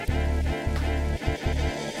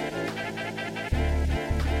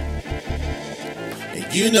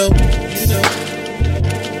You know, and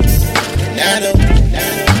I know,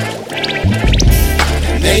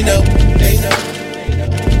 and they know,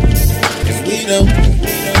 'cause we know,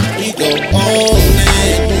 we go all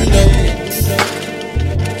in. You know,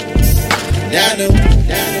 and I know,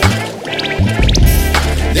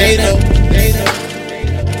 they know,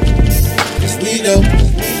 'cause we know,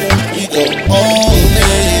 we go all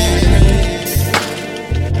in.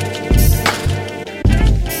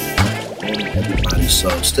 Everybody, so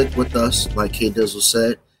stick with us. Like K Dizzle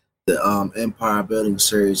said, the Empire Building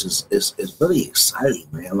series is really exciting,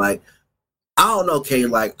 man. Like, I don't know, K.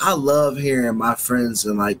 Like, I love hearing my friends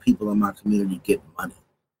and like people in my community get money.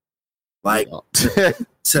 Like,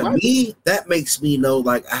 to me, that makes me know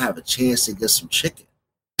like I have a chance to get some chicken.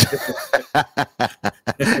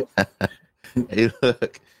 Hey,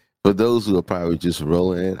 look, for those who are probably just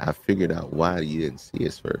rolling in, I figured out why you didn't see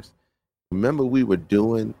us first. Remember we were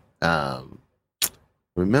doing the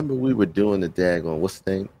daggone what's the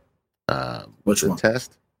thing? Which the one?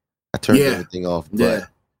 test? I turned Yeah. everything off but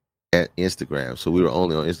at Instagram. So we were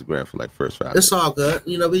only on Instagram for like first 5 minutes. It's all good.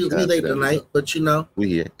 You know, we late tonight, but you know, We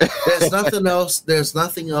here. there's nothing else. There's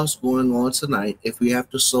nothing else going on tonight. If we have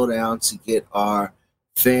to slow down to get our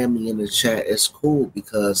family in the chat, it's cool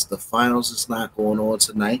because the finals is not going on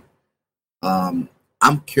tonight. I'm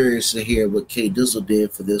curious to hear what K Dizzle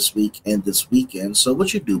did for this week and this weekend. So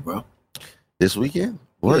what you do, bro? This weekend?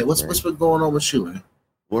 Work, What's been going on with you, man?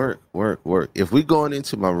 Work. If we going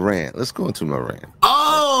into my rant, let's go into my rant.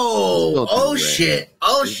 Oh shit.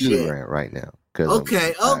 Let's do the rant right now.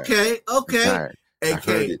 Okay.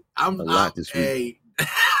 Hey, I'm a lot this week. Hey.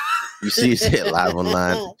 You see, you said live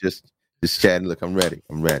online, just chatting. Look, I'm ready.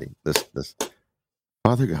 Let's.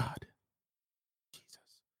 Father God.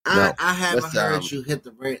 I haven't heard you hit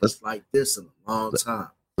the rant like this in a long time.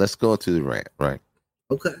 Let's go into the rant, right?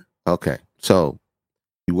 Okay. So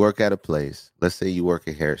you work at a place. Let's say you work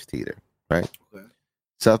at Harris Teeter, right? Okay.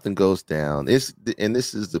 Something goes down. This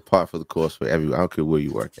is the part for the course for everyone. I don't care where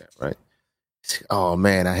you work at, right? Oh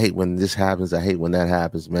man, I hate when this happens. I hate when that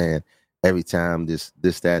happens, man. Every time this,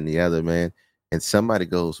 that, and the other, man. And somebody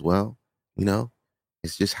goes, well, you know,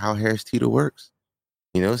 it's just how Harris Teeter works.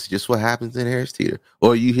 You know, it's just what happens in Harris Teeter.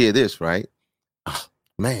 Or you hear this, right? Oh,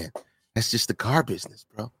 man, that's just the car business,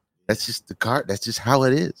 bro. That's just the car. That's just how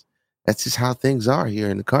it is. That's just how things are here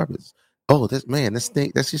in the car business. Oh, that's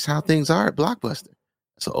just how things are at Blockbuster.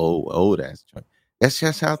 That's an old ass joint. That's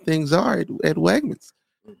just how things are at Wegmans.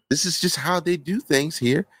 This is just how they do things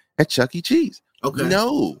here at Chuck E. Cheese. Okay.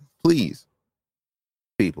 No, please.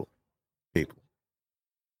 People.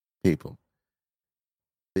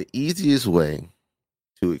 The easiest way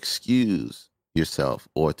to excuse yourself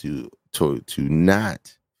or to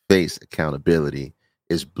not face accountability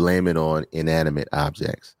is blame it on inanimate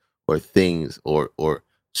objects or things or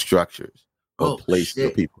structures or places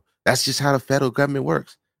or people. That's just how the federal government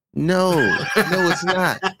works. No, it's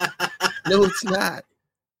not. No, it's not.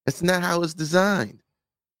 That's not how it's designed.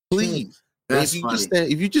 Please. That's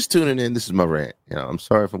if you just tuning in, this is my rant. You know, I'm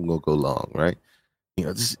sorry if I'm gonna go long, right? You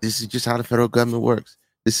know, this is just how the federal government works.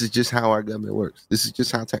 This is just how our government works. This is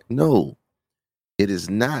just how no, it is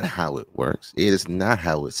not how it works. It is not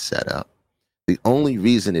how it's set up. The only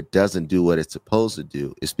reason it doesn't do what it's supposed to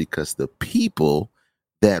do is because the people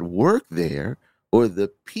that work there or the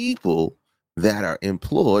people that are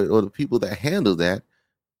employed or the people that handle that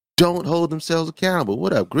don't hold themselves accountable.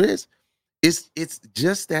 What up, Grizz? It's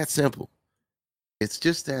just that simple. It's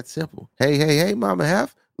just that simple. Hey, Mama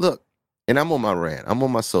Hef, look, and I'm on my rant. I'm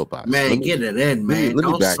on my soapbox. Man, get it in, man. Let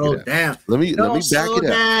me back it up. Down. Let me back it up. I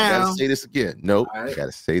Down. gotta say this again. Nope, I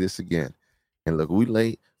gotta say this again. And look, we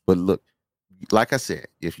late, but look, like I said,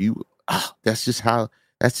 if you that's just how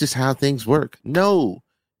things work. No,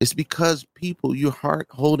 it's because you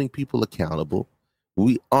aren't holding people accountable.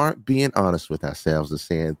 We aren't being honest with ourselves and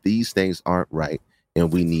saying these things aren't right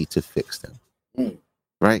and we need to fix them.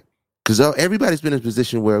 Right? Because everybody's been in a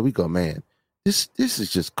position where we go, man, this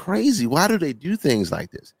is just crazy. Why do they do things like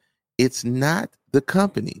this? It's not the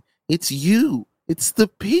company. It's you. It's the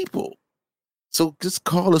people. So just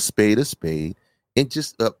call a spade and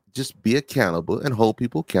just be accountable and hold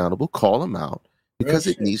people accountable. Call them out because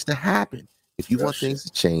it needs to happen. If you want things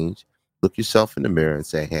to change, look yourself in the mirror and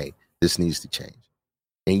say, hey, this needs to change.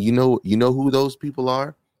 And you know who those people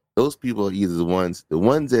are? Those people are either the ones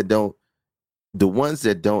that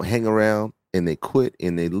don't hang around and they quit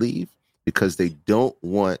and they leave because they don't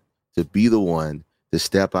want to be the one to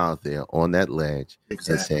step out there on that ledge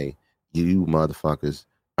and say, you motherfuckers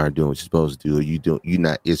aren't doing what you're supposed to do, or you're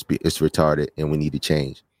not, it's retarded and we need to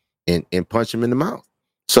change. And punch them in the mouth.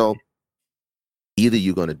 So either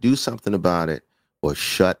you're going to do something about it or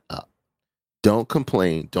shut up. Don't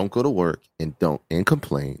complain. Don't go to work and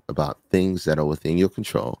complain about things that are within your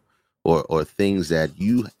control or things that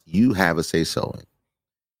you have a say so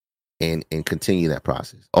in, and continue that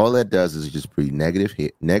process. All that does is just breed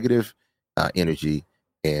negative energy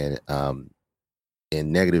and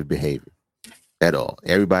negative behavior at all.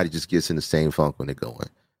 Everybody just gets in the same funk when they're going.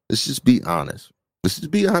 Let's just be honest. Let's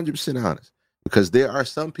just be 100% honest, because there are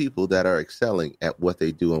some people that are excelling at what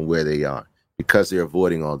they do and where they are because they're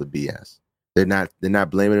avoiding all the BS. They're not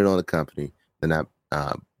blaming it on the company. They're not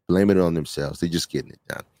blaming it on themselves. They're just getting it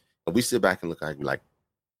done. And we sit back and look at it like,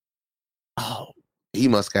 oh, he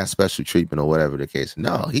must got special treatment or whatever the case.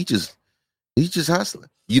 No, he's just hustling.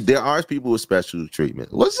 There are people with special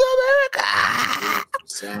treatment. What's up, Erica?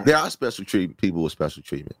 There are people with special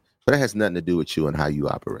treatment, but it has nothing to do with you and how you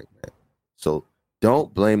operate, man. So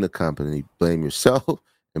don't blame the company, blame yourself,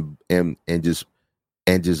 and just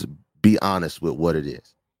be honest with what it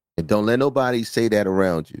is. And don't let nobody say that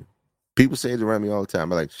around you. People say it around me all the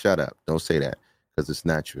time. I'm like, shut up. Don't say that, because it's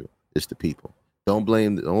not true. It's the people. Don't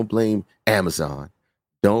blame Amazon.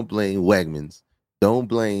 Don't blame Wegmans. Don't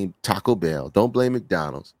blame Taco Bell. Don't blame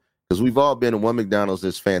McDonald's, because we've all been in one McDonald's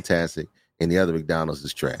that's fantastic and the other McDonald's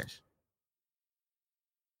is trash.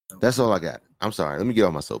 That's all I got. I'm sorry. Let me get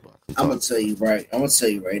on my soapbox. I'm gonna tell you right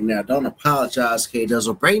now. Don't apologize,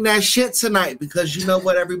 K-Dizzle. Bring that shit tonight, because you know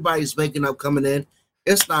what? Everybody's waking up, coming in.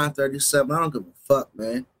 It's 9:37. I don't give a fuck,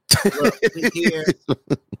 man. Look, we here.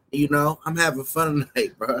 You know, I'm having fun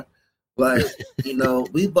tonight, bro. Like, you know,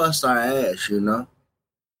 we bust our ass. You know,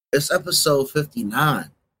 it's episode 59.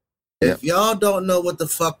 Yep. If y'all don't know what the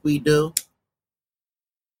fuck we do,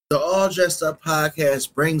 the All Dressed Up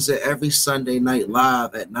podcast brings it every Sunday night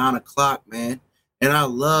live at 9:00, man. And I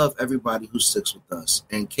love everybody who sticks with us.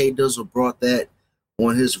 And K-Dizzle brought that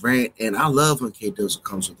on his rant. And I love when K-Dizzle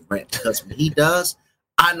comes with the rant, because when he does,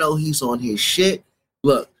 I know he's on his shit.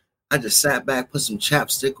 Look, I just sat back, put some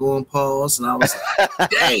chapstick on, pause, and I was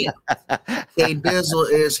like, damn,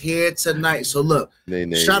 K-Dizzle is here tonight. So look,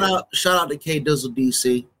 shout out to K-Dizzle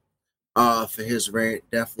DC for his rant.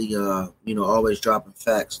 Definitely, always dropping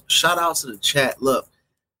facts. Shout out to the chat. Look,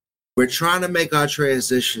 we're trying to make our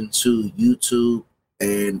transition to YouTube,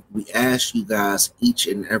 and we ask you guys each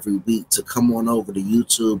and every week to come on over to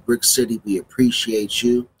YouTube. Brick City, we appreciate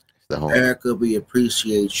you. Erica, we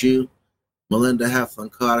appreciate you. Melinda Heflin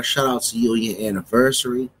Carter, shout out to you on your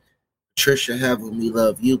anniversary. Patricia Heaven, we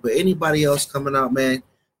love you. But anybody else coming out, man,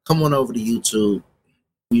 come on over to YouTube,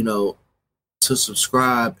 to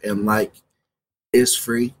subscribe and like. It's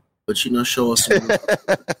free, but show us some.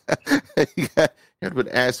 You got to put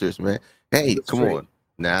answers, man. Hey, it's come free. On.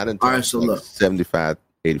 Now I didn't. All right, so look, 75,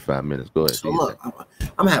 85 minutes. Go ahead. So look,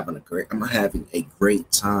 I'm having a great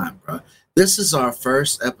time, bro. This is our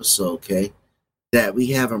first episode, okay, that we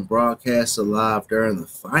haven't broadcasted live during the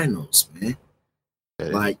finals, man.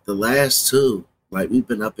 Like the last two, like we've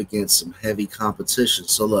been up against some heavy competition.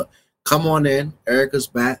 So look, come on in. Erica's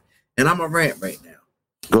back, and I'm a rant right now.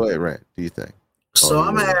 Go ahead, rant. Do you think? So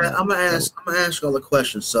I'm gonna ask y'all a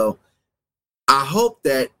question. So I hope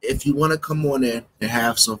that if you want to come on in and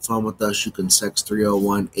have some fun with us, you can text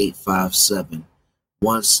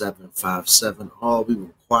 301-857-1757. All we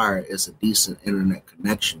require is a decent internet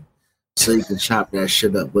connection, so you can chop that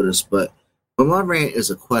shit up with us. But my rant is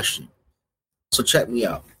a question. So check me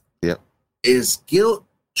out. Yep. Is guilt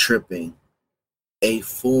tripping a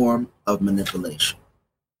form of manipulation?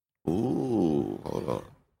 Ooh, hold on.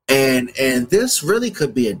 And this really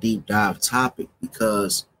could be a deep dive topic,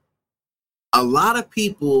 because a lot of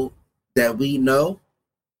people that we know,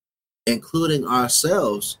 including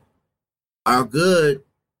ourselves, are good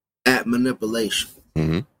at manipulation.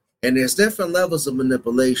 Mm-hmm. And there's different levels of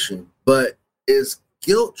manipulation, but is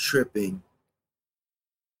guilt tripping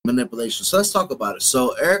manipulation? So let's talk about it.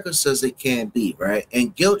 So Erica says it can be, right?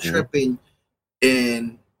 And guilt tripping,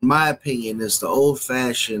 in my opinion, is the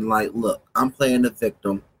old-fashioned, like, look, I'm playing the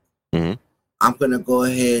victim. Mm-hmm. I'm going to go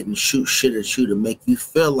ahead and shoot shit at you to make you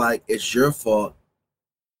feel like it's your fault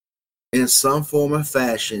in some form or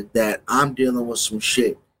fashion, that I'm dealing with some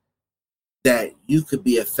shit that you could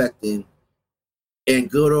be affecting in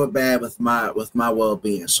good or bad with my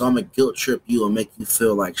well-being. So I'm going to guilt trip you and make you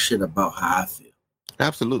feel like shit about how I feel.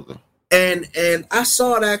 Absolutely. And I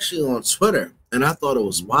saw it actually on Twitter, and I thought it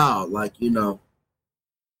was wild. Like,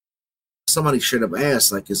 somebody should have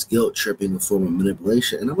asked, like, is guilt tripping a form of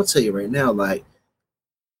manipulation? And I'm gonna tell you right now, like,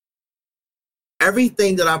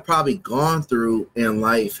 everything that I've probably gone through in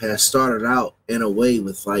life has started out in a way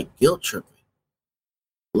with, like, guilt tripping.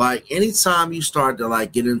 Like, anytime you start to,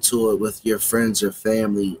 like, get into it with your friends or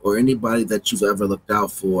family or anybody that you've ever looked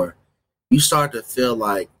out for, you start to feel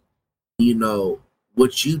like, you know,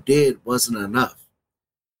 what you did wasn't enough.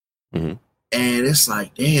 Mm-hmm. And it's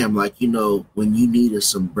like, damn, like, you know, when you needed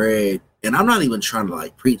some bread, and I'm not even trying to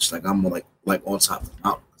like preach, like I'm like on top of the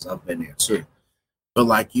mountain, because I've been there too. But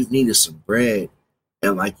like you've needed some bread,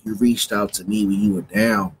 and like you reached out to me when you were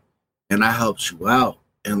down, and I helped you out.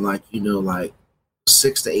 And like, you know, like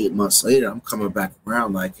 6 to 8 months later, I'm coming back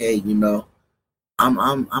around like, hey, you know, I'm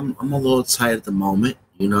a little tight at the moment,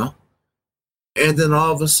 you know. And then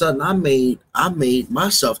all of a sudden I made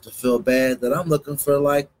myself to feel bad that I'm looking for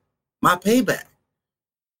like my payback.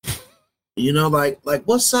 You know, like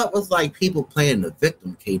what's up with like people playing the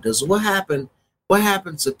victim, K does what happened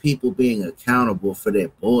to people being accountable for their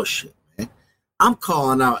bullshit, man? I'm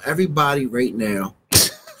calling out everybody right now,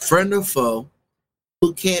 friend or foe,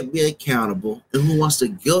 who can't be accountable and who wants to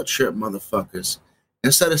guilt trip motherfuckers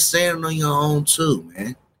instead of standing on your own too,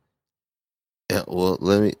 man. Yeah, well,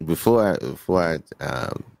 let me before I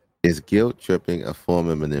is guilt tripping a form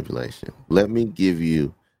of manipulation? Let me give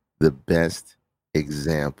you the best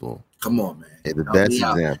example. Come on, man. The best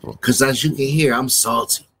example. Because as you can hear, I'm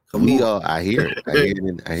salty. Come on. I hear it.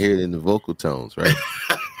 I hear it in the vocal tones, right?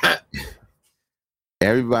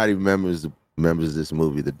 Everybody remembers this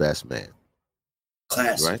movie, The Best Man.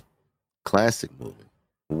 Classic. Right? Classic movie.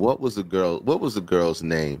 What was the girl's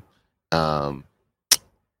name? What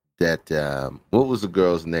was the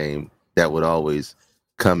girl's name that would always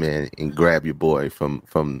come in and grab your boy from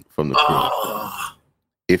the crew? Oh.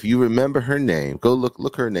 If you remember her name, go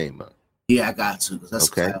look her name up. Yeah, I got to, because that's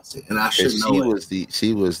classic, and I should know it.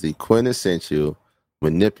 She was the quintessential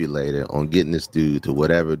manipulator on getting this dude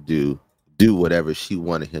to do whatever she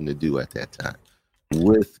wanted him to do at that time,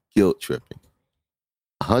 with guilt tripping.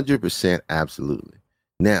 100% absolutely.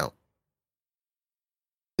 Now,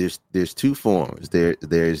 there's two forms.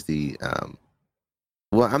 There's the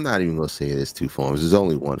well, I'm not even gonna say there's two forms. There's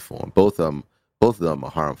only one form. Both of them are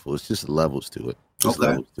harmful. It's just levels to it.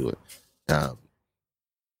 Levels to it.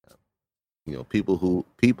 You know, people who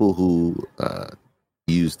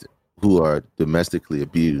who are domestically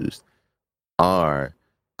abused are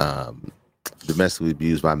domestically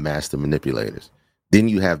abused by master manipulators. Then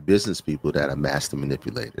you have business people that are master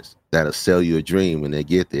manipulators that'll sell you a dream when they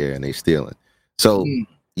get there and they stealing. So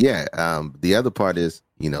yeah, the other part is,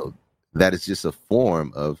 you know, that is just a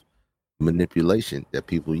form of manipulation that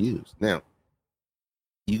people use. Now,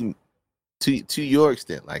 you to your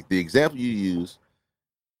extent, like the example you use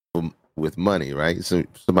with money, right? So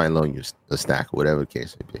somebody loan you a stack or whatever the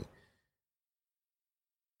case may be.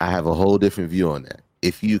 I have a whole different view on that.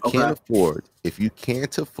 If you can't afford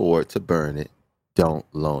to burn it, don't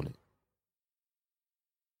loan it.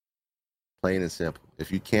 Plain and simple.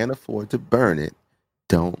 If you can't afford to burn it,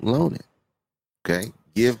 don't loan it. Okay?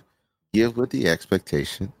 Give with the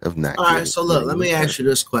expectation of not. All right, so look, let me ask you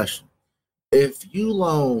this question. If you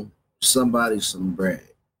loan somebody some bread,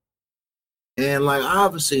 and like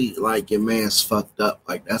obviously like your man's fucked up,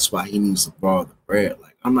 like that's why he needs to borrow the bread.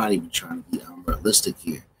 Like I'm not even trying to be unrealistic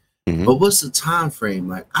here. Mm-hmm. But what's the time frame?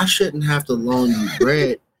 Like I shouldn't have to loan you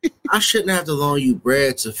bread. I shouldn't have to loan you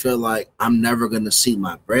bread to feel like I'm never gonna see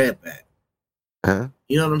my bread back. Huh?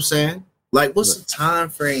 You know what I'm saying? Like what's the time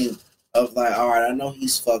frame of like, all right, I know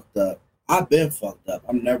he's fucked up. I've been fucked up.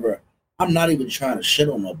 I'm not even trying to shit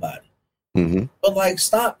on nobody. Mm-hmm. But like,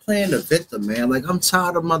 stop playing the victim, man. Like, I'm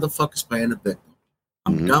tired of motherfuckers playing the victim.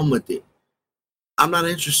 I'm done with it. I'm not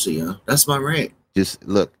interested, yo. That's my rant. Just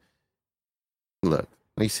look. Like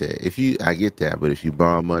I said, I get that, but if you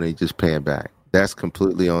borrow money, just pay it back. That's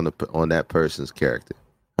completely on that person's character,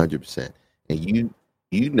 100%. And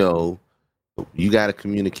you know, you got to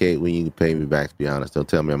communicate when you can pay me back. To be honest, don't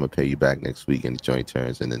tell me I'm gonna pay you back next week and the joint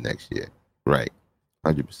turns in the next year. Right,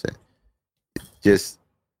 100%.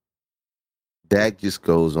 That just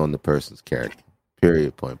goes on the person's character,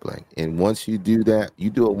 period, point blank. And once you do that, you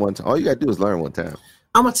do it one time. All you got to do is learn one time.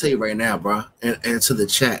 I'm going to tell you right now, bro, and to the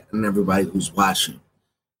chat and everybody who's watching,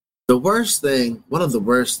 one of the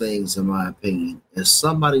worst things, in my opinion, is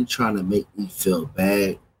somebody trying to make me feel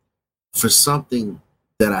bad for something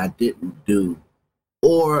that I didn't do,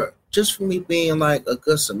 or just for me being like a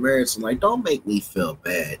good Samaritan. Like, don't make me feel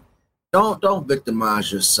bad. Don't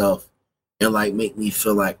victimize yourself and like make me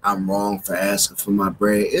feel like I'm wrong for asking for my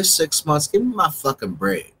bread. It's 6 months. Give me my fucking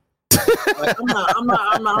bread. Like,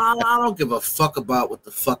 I don't give a fuck about what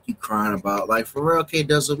the fuck you crying about. Like for real, K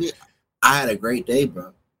Dizzle, I had a great day,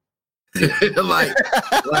 bro. like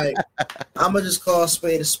I'ma just call a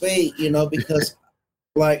spade, you know, because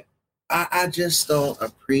like I just don't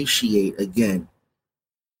appreciate again.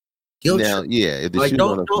 Guilt. Now, yeah, like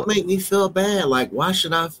don't make me feel bad. Like why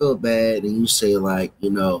should I feel bad? And you say like, you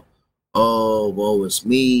know, oh, woe is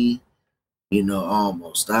me. You know, I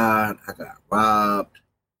almost died. I got robbed.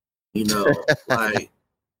 You know, like,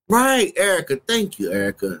 right, Erica. Thank you,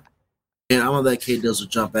 Erica. And I'm gonna let K Dizzle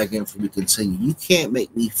jump back in for me to continue. You can't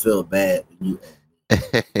make me feel bad when you owe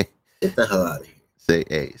me. Get the hell out of here.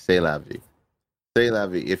 Say la vie. Say la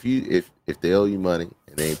vie. If they owe you money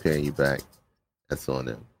and they ain't paying you back, that's on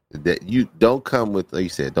them. That you don't come with, like you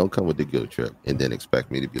said, don't come with the guilt trip and then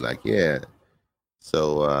expect me to be like, yeah.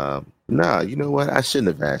 So nah, you know what? I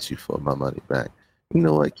shouldn't have asked you for my money back. You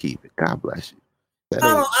know what? Keep it. God bless you.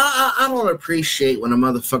 I don't appreciate when a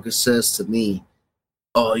motherfucker says to me,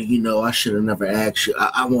 "Oh, you know, I should have never asked you.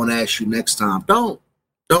 I won't ask you next time." Don't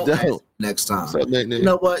ask me next time. So, you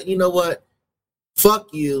know what? You know what?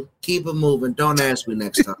 Fuck you. Keep it moving. Don't ask me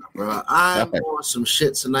next time, bro. I'm on some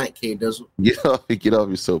shit tonight, K Dizzle. Get off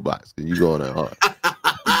your soapbox because you going in hard.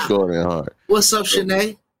 Going in hard. What's up,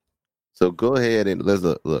 Shanae? So go ahead and let's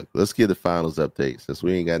look. Let's get the finals update since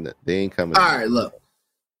we ain't got they ain't coming. All right, look.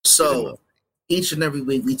 So each and every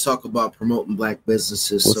week we talk about promoting black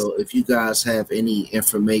businesses. So if you guys have any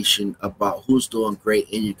information about who's doing great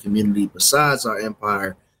in your community besides our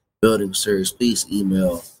Empire Building series, please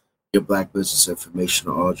email your black business information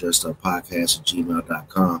to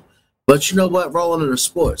alldressedupodcast@gmail.com. But you know what? Rolling into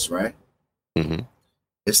sports, right? Mm-hmm.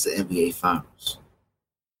 It's the NBA Finals.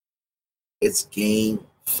 It's Game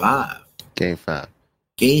 5. Game 5.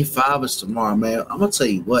 Game 5 is tomorrow, man. I'm gonna tell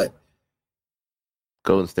you what.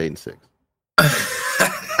 Golden State in 6.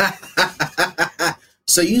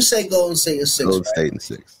 So you say Golden State in 6. Golden right? State in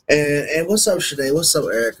 6. And what's up, Shanae? What's up,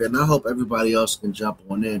 Erica? And I hope everybody else can jump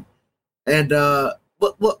on in. And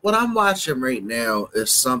what I'm watching right now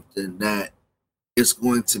is something that is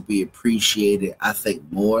going to be appreciated, I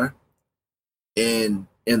think, more in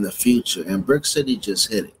the future. And Brick City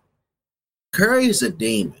just hit it. Curry's a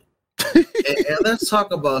demon. and let's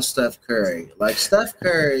talk about Steph Curry. Like Steph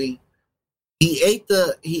Curry, he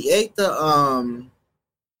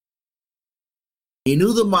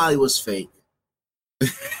knew the Molly was fake,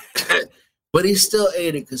 but he still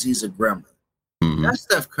ate it because he's a gremlin. Mm-hmm. That's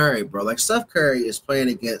Steph Curry, bro. Like Steph Curry is playing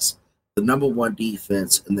against the number one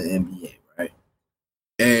defense in the NBA, right?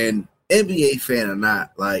 And NBA fan or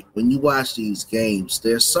not, like when you watch these games,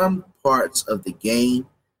 there's some parts of the game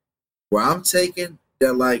where I'm taking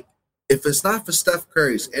that, like, if it's not for Steph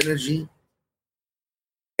Curry's energy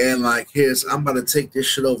and like his, I'm about to take this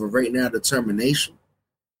shit over right now determination,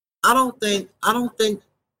 I don't think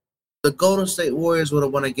the Golden State Warriors would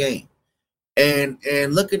have won a game. And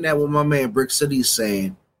looking at what my man Brick City's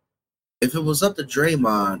saying, if it was up to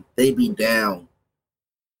Draymond, they'd be down.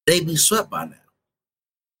 They'd be swept by now.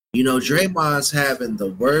 You know, Draymond's having the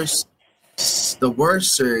worst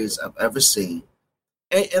series I've ever seen.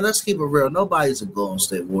 And let's keep it real. Nobody's a Golden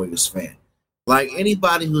State Warriors fan. Like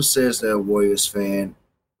anybody who says they're a Warriors fan,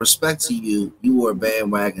 respect to you. You were a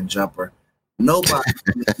bandwagon jumper. Nobody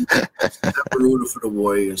ever rooted for the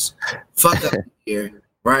Warriors. Fuck up here,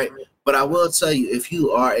 right? But I will tell you, if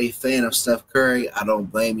you are a fan of Steph Curry, I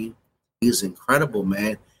don't blame you. He's incredible,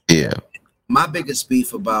 man. Yeah. My biggest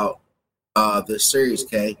beef about this series,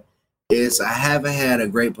 K, is I haven't had a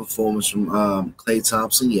great performance from Klay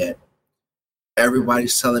Thompson yet.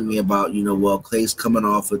 Everybody's telling me about, well, Klay's coming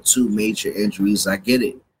off of 2 major injuries. I get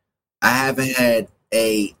it. I haven't had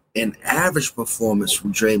an average performance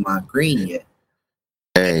from Draymond Green yet.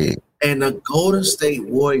 Hey. And the Golden State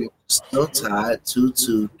Warriors still tied 2-2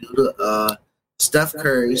 due to Steph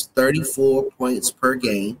Curry's 34 points per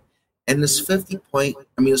game and his 50%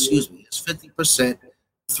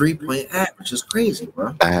 3-point average. Is crazy,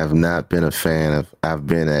 bro. I have not been a fan of, I've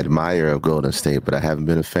been an admirer of Golden State, but I haven't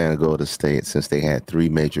been a fan of Golden State since they had 3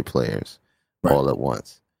 major players all at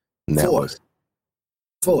once. And that 4. was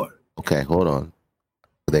 4. Okay, hold on.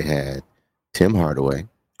 They had Tim Hardaway.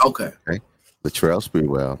 Okay. Latrell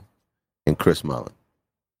Sprewell and Chris Mullin.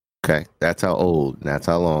 Okay, that's how old and that's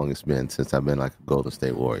how long it's been since I've been like a Golden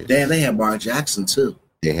State Warrior. Damn, they had Lamar Jackson too.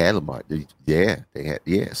 They had Lamar.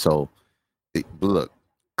 So, look,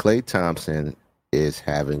 Klay Thompson is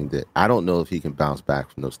having I don't know if he can bounce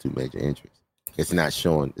back from those 2 major injuries. It's not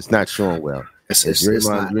showing well. It's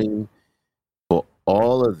Draymond Green, for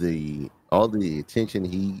all the attention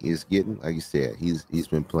he is getting, like you said, he's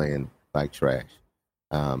been playing like trash.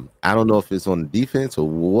 I don't know if it's on the defense or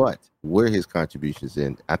where his contributions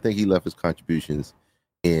in. I think he left his contributions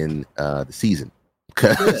in the season.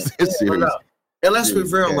 And let's be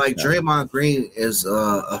real, like Draymond Green is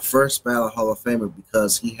a first ballot Hall of Famer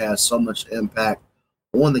because he has so much impact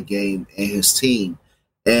on the game and his team.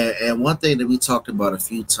 And one thing that we talked about a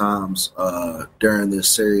few times during this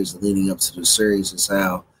series, leading up to the series, is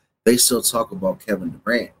how they still talk about Kevin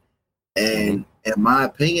Durant. And in my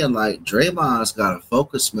opinion, like Draymond's got to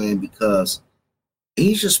focus, man, because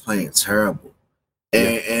he's just playing terrible.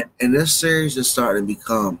 And this series is starting to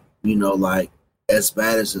become, like as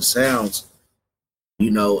bad as it sounds.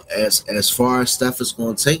 As far as Steph is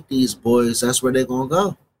going to take these boys, that's where they're going to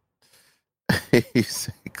go. He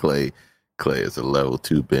said Clay is a level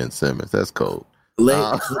 2 Ben Simmons. That's cold.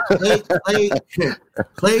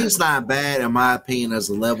 Clay's not bad in my opinion as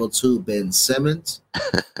a level 2 Ben Simmons,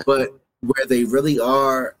 but where they really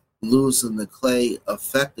are losing the Clay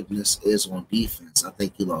effectiveness is on defense. I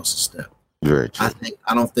think he lost a step. Very true.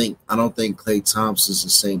 I don't think Klay Thompson's the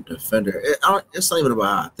same defender. It's not even about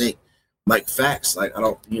how I think. Like facts, like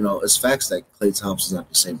it's facts that Klay Thompson's not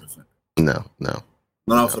the same defender. No. Not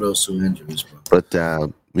off of those 2 injuries, bro. But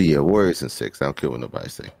Warriors in 6. I don't care what nobody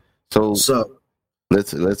say. So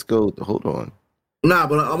let's go. Hold on. Nah,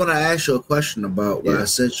 but I'm gonna ask you a question about what I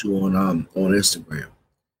sent you on Instagram.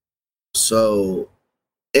 So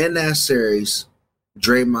in that series,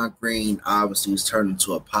 Draymond Green obviously is turned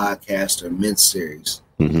into a podcaster mid-series.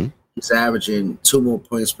 Mm-hmm. He's averaging 2 more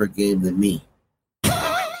points per game than me.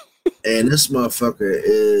 And this motherfucker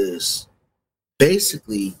is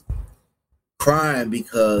basically crying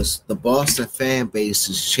because the Boston fan base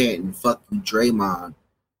is chanting "fuck you, Draymond"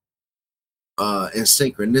 in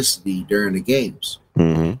synchronicity during the games.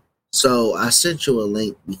 Mm-hmm. So I sent you a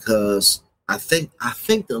link because I think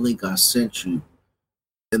the link I sent you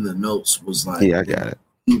in the notes was like, I got it.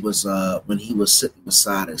 He was when he was sitting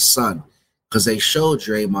beside his son, because they showed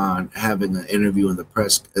Draymond having an interview in the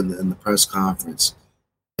press conference.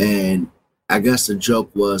 And I guess the joke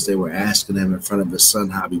was they were asking him in front of his son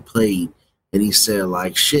how he played, and he said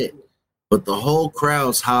like shit. But the whole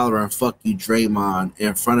crowd's hollering "fuck you, Draymond"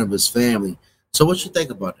 in front of his family. So what you think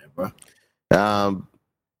about that, bro?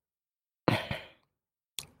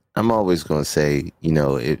 I'm always gonna say,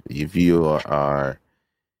 if you are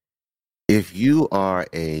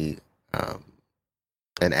an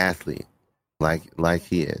athlete like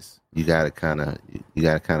he is, you gotta kind of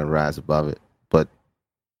rise above it. But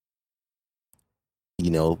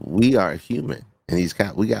we are human, and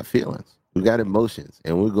we got feelings, we got emotions,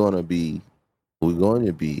 and we're going to be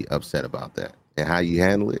upset about that. And how you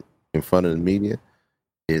handle it in front of the media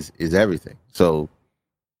is everything. So,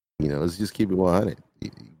 let's just keep it 100.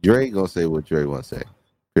 Dre gonna say what Dre wants to say.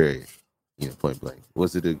 Period. Point blank.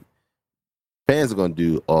 Fans are gonna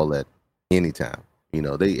do all that anytime.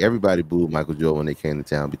 Everybody booed Michael Jordan when they came to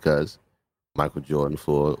town because Michael Jordan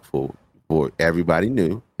for everybody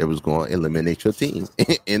knew it was going to eliminate your team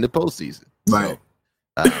in the postseason. Right.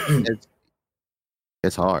 So,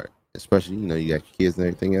 it's hard, especially you got your kids and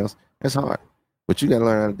everything else. It's hard, but you got to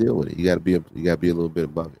learn how to deal with it. You got to be a little bit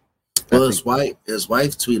above it. Well, his wife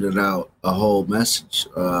tweeted out a whole message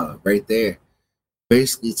right there,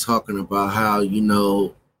 basically talking about how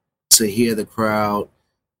to hear the crowd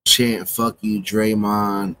chant "fuck you,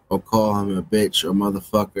 Draymond" or call him a bitch or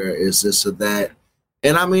motherfucker is this or that.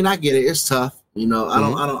 And I mean, I get it. It's tough. I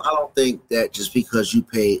don't think that just because you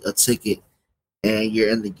pay a ticket and you're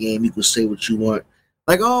in the game, you can say what you want.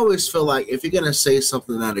 Like, I always feel like if you're gonna say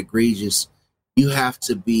something that egregious, you have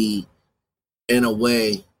to be, in a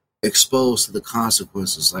way, exposed to the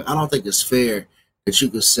consequences. Like, I don't think it's fair that you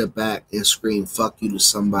can sit back and scream "fuck you" to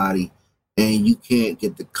somebody and you can't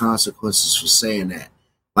get the consequences for saying that.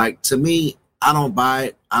 Like, to me, I don't buy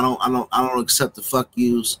it. I don't accept the "fuck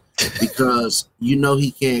yous." Because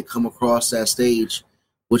he can't come across that stage,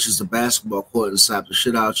 which is the basketball court, and slap the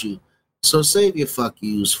shit out you. So save your "fuck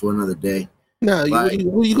yous" for another day. No, what are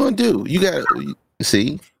you gonna do? You gotta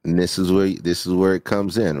see, and this is where it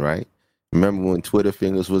comes in, right? Remember when Twitter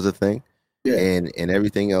fingers was a thing? Yeah. And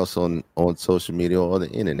everything else on social media or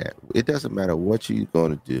the internet. It doesn't matter what you're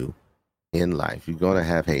gonna do in life. You're gonna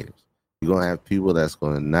have haters. You're gonna have people that's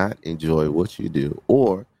gonna not enjoy what you do,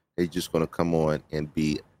 or they're just gonna come on and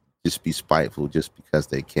be spiteful just because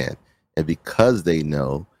they can, and because they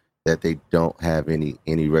know that they don't have any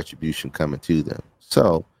retribution coming to them.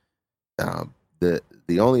 So the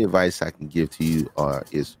only advice I can give to you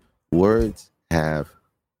is words have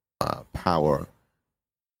power,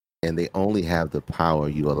 and they only have the power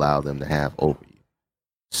you allow them to have over you.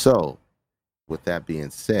 So with that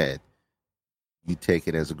being said, you take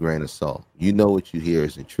it as a grain of salt. What you hear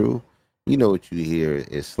isn't true. What you hear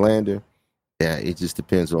is slander. Yeah, it just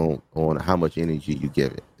depends on how much energy you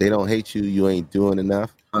give it. They don't hate you. You ain't doing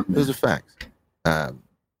enough. Those are facts. And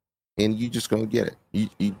you're just going to get it.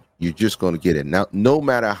 You're just going to get it. Now, no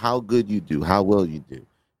matter how good you do, how well you do,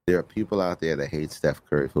 there are people out there that hate Steph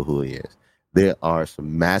Curry for who he is. There are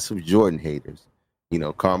some massive Jordan haters.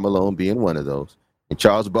 Karl Malone being one of those, and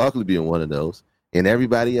Charles Barkley being one of those. And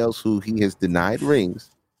everybody else who he has denied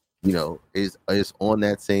rings, you know, is on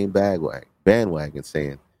that same bandwagon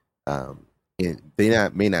saying, and they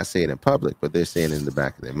may not say it in public, but they're saying it in the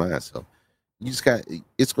back of their mind. So you just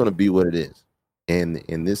it's going to be what it is. And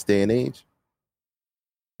in this day and age,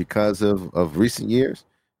 because of recent years,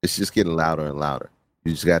 it's just getting louder and louder.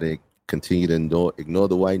 You just got to continue to ignore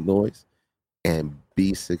the white noise and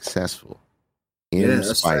be successful in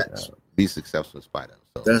spite of. Be successful in spite of.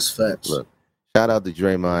 So, that's facts. Look, shout out to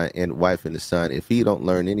Draymond and wife and the son. If he don't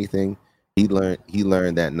learn anything, he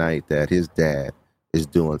learned that night that his dad is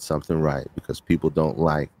doing something right because people don't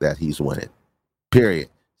like that he's winning. Period.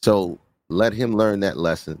 So let him learn that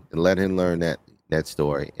lesson and let him learn that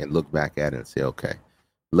story and look back at it and say, okay,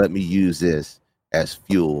 let me use this as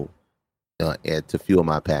fuel and to fuel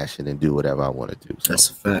my passion and do whatever I want to do. So, that's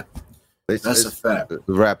a fact. That's a fact.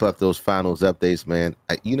 Wrap up those finals updates, man.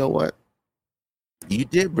 You know what? You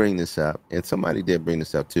did bring this up, and somebody did bring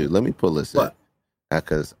this up too. Let me pull this up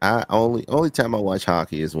because I only time I watch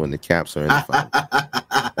hockey is when the Caps are in the finals.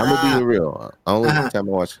 I'm gonna be real. Only time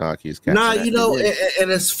I watch hockey is Caps. Nah, you know,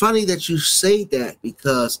 and it's funny that you say that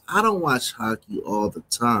because I don't watch hockey all the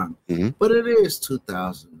time, but it is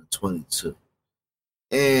 2022,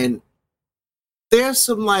 and there's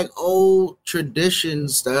some like old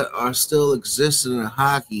traditions that are still existing in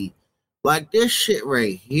hockey, like this shit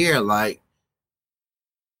right here. Like,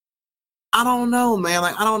 I don't know, man.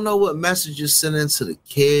 Like, I don't know what messages sending to the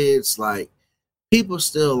kids. Like, people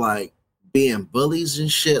still like being bullies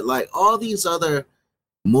and shit. Like, all these other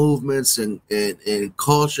movements and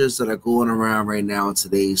cultures that are going around right now in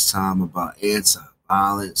today's time about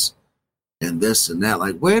anti-violence and this and that.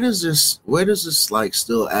 Like, where does this like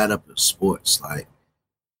still add up in sports? Like,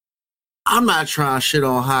 I'm not trying to shit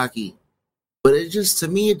on hockey, but to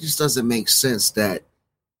me, it just doesn't make sense that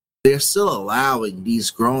they're still allowing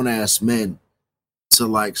these grown-ass men to,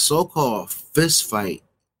 like, so-called fist fight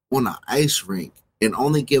on an ice rink and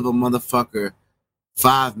only give a motherfucker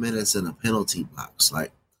 5 minutes in a penalty box.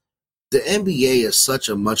 Like, the NBA is such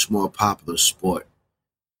a much more popular sport,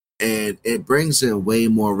 and it brings in way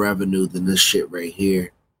more revenue than this shit right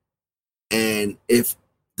here. And if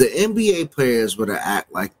the NBA players were to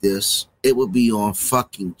act like this, it would be on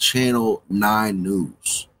fucking Channel 9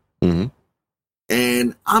 News. Mm-hmm.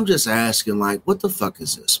 And I'm just asking, like, what the fuck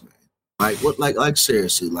is this, man? Like, what, like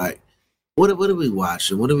seriously, like, what are we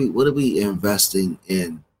watching? What are we investing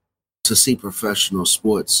in to see professional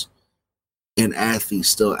sports and athletes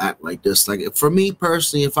still act like this? Like, for me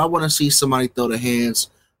personally, if I want to see somebody throw their hands,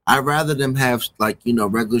 I'd rather them have, like, you know,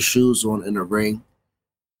 regular shoes on in a ring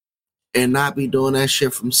and not be doing that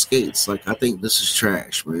shit from skates. Like, I think this is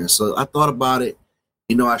trash, man. So I thought about it.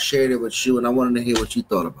 You know, I shared it with you, and I wanted to hear what you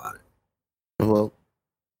thought about it. Well,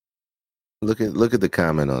 look at the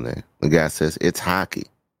comment on there. The guy says it's hockey,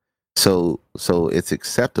 so it's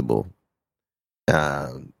acceptable.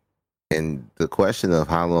 And the question of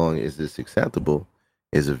how long is this acceptable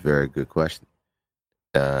is a very good question,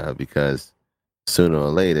 because sooner or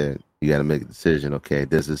later you got to make a decision. Okay,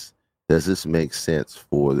 does this make sense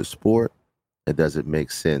for the sport, and does it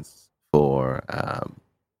make sense for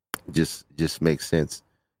just make sense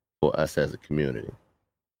for us as a community?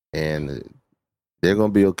 And they're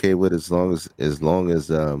gonna be okay with it as long as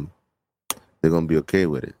they're gonna be okay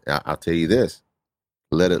with it. I'll tell you this: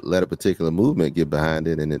 let a particular movement get behind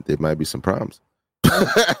it, and there might be some problems.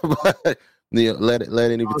 But, you know,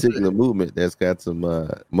 let any particular movement that's got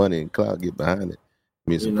some money and clout get behind it. I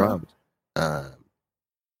mean, some problems.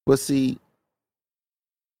 But see,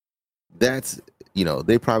 that's, you know,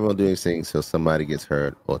 they probably won't do anything so somebody gets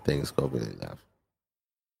hurt or things go really left.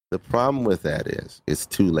 The problem with that is it's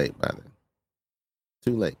too late by then.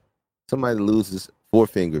 Too late. Somebody loses 4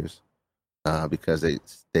 fingers because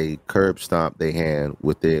they curb stomp their hand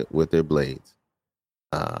with their blades,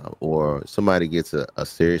 or somebody gets a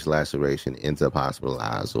serious laceration, ends up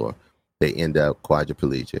hospitalized, or they end up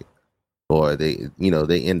quadriplegic, or they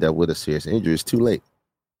end up with a serious injury. It's too late.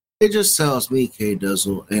 It just tells me, K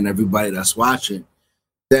Dizzle, and everybody that's watching,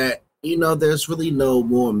 that, you know, there's really no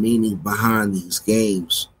more meaning behind these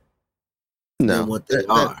games than what they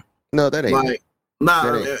are. No, that ain't like.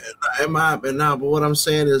 But what I'm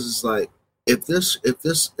saying is, it's like, if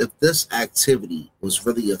this activity was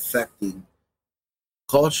really affecting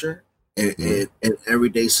culture and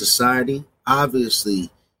everyday society,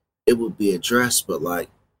 obviously it would be addressed. But like,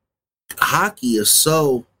 hockey is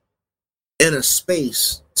so in a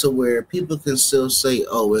space to where people can still say,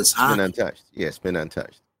 "Oh, it's hockey." It's been untouched. Yeah, it's been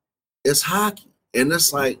untouched. It's hockey, and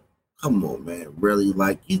it's like, come on, man, really?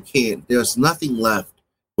 Like, you can't. There's nothing left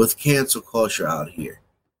with cancel culture out here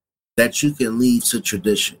that you can leave to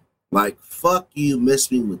tradition. Like, fuck you,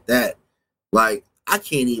 miss me with that. Like, I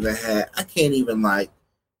can't even like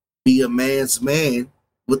be a man's man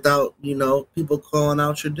without, people calling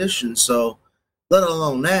out tradition. So, let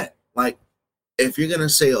alone that, like, if you're gonna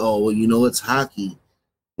say, oh, well, it's hockey,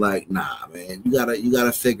 like, nah, man, you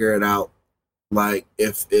gotta figure it out. Like,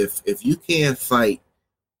 if you can't fight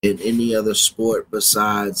in any other sport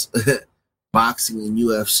besides boxing and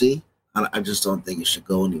UFC, I just don't think it should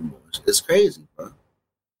go anymore. It's crazy, bro.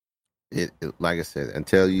 It like I said,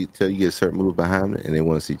 until you get a certain move behind it and they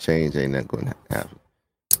want to see change, ain't nothing going to happen.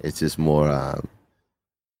 It's just more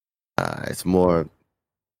it's more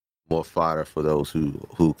fodder for those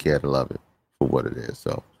who care to love it for what it is.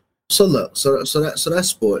 So look, so that's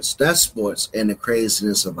sports. That's sports and the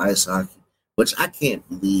craziness of ice hockey, which I can't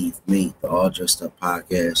believe the All Dressed Up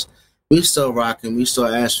podcast. We still rocking. We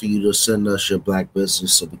still ask for you to send us your black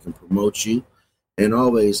business so we can promote you and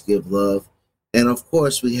always give love. And of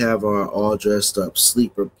course, we have our All Dressed Up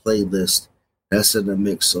sleeper playlist that's in the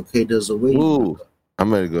mix. Okay, there's a way. Ooh,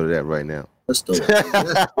 I'm ready to go to that right now. Let's do it.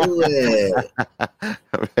 Let's do it.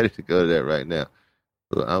 I'm ready to go to that right now.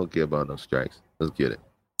 I don't care about no strikes. Let's get it.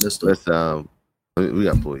 Let's do it. We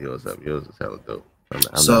got to pull yours up. Yours is hella dope. I'm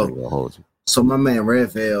not even going to hold you. So my man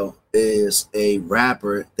Redveil is a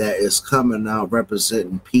rapper that is coming out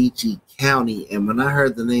representing PG County. And when I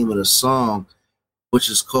heard the name of the song, which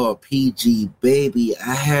is called PG Baby,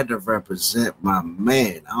 I had to represent my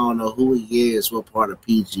man. I don't know who he is, what part of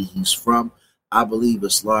PG he's from. I believe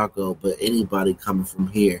it's Largo, but anybody coming from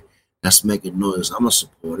here that's making noise, I'm going to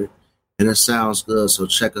support it. And it sounds good, so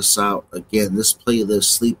check us out. Again, this playlist,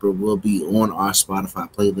 Sleeper, will be on our Spotify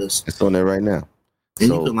playlist. It's on there right now. And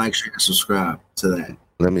you can like, share, and subscribe to that.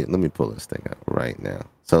 Let me pull this thing up right now.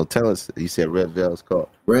 So tell us, you said Redveil is called?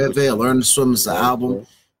 Redveil, Learn to Swim is the album.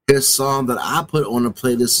 His song that I put on the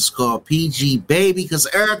playlist is called PG Baby, because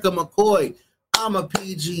Erica McCoy, I'm a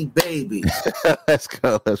PG baby. Let's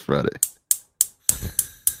go. Let's run it.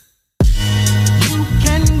 You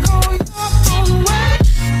can go your own way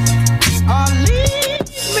or leave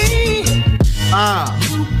me.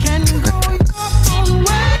 You can go your own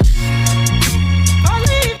way or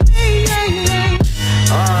leave me.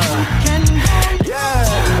 You can go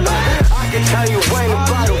I can tell you ain't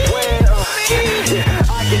about a win.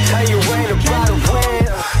 I can tell you ain't about a win.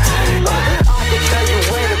 I can tell you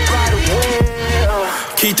ain't about a win.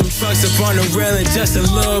 Keep them trucks up on the railing just a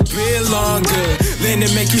little bit longer. Lean to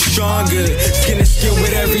make you stronger. Skin to skin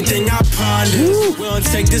with everything I ponder. We don't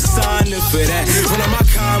take dishonor for that. One of my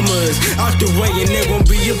commas out the way and it won't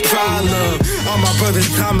be a problem. All my brothers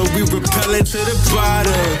coming, we repelling to the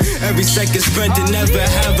bottom. Every second spent to never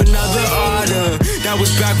have another order. That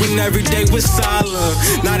was back when every day was solemn.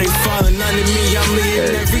 Now they falling under me, I'm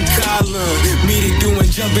leading every column. Me to doing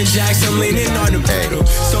jumping jacks, I'm leaning on the pedal.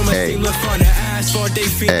 So much team left on the asphalt, they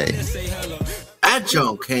feel and say hello. That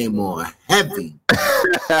joke came on heavy.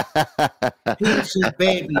 PG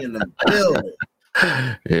Baby in the building.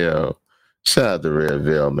 Yo, shout out to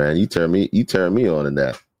Redveil, man. You turned me on in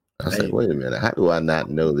that. I said, wait a minute, how do I not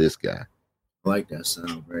know this guy? I like that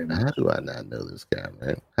sound very much. How do I not know this guy,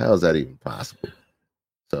 man? How is that even possible?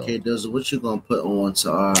 So, okay, Dizzle, what you gonna put on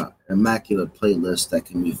to our immaculate playlist that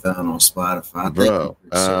can be found on Spotify? Bro,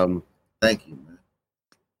 thank you, man.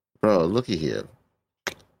 Bro, looky here.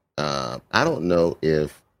 I don't know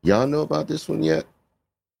if y'all know about this one yet,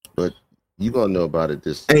 but you gonna know about it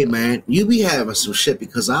this. Hey, man, you be having some shit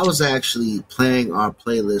because I was actually playing our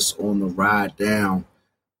playlist on the ride down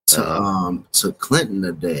to Clinton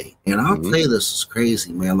today, and our playlist is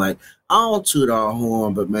crazy, man. Like, I don't toot our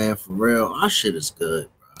horn, but man, for real, our shit is good,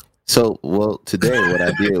 bro. So, well, today what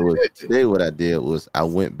I did was I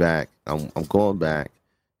went back. I'm going back,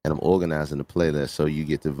 and I'm organizing the playlist so you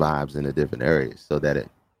get the vibes in the different areas, so that it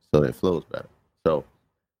flows better. So,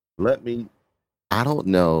 I don't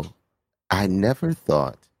know. I never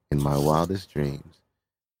thought in my wildest dreams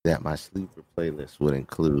that my sleeper playlist would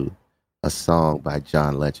include a song by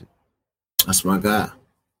John Legend. That's my guy.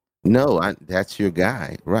 No, that's your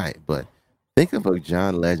guy, right? But think of a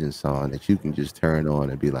John Legend song that you can just turn on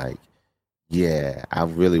and be like, yeah, I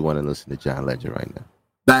really want to listen to John Legend right now.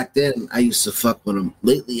 Back then, I used to fuck with him.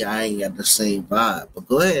 Lately, I ain't got the same vibe. But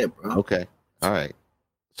go ahead, bro. Okay, all right.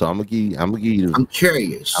 So I'm gonna give you. I'm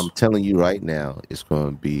curious. I'm telling you right now, it's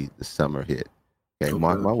going to be the summer hit. Okay,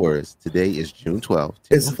 mark my words. Today is June 12th.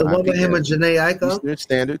 Is it the one with him and Janae Aiko? Eastern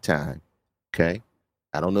Standard Time. Okay.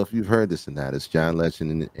 I don't know if you've heard this or not. It's John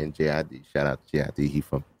Legend and JID. Shout out to JID. He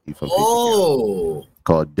from Oh,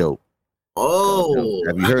 called Dope. Oh,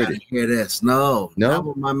 have you heard it? Hear this? No. Not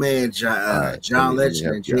with my man John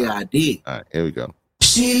Legend and JID. All right, here we go.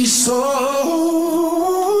 She's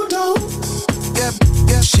so dope.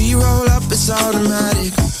 Yeah, she roll up, it's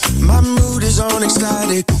automatic. My mood is on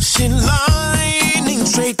ecstatic. She lightning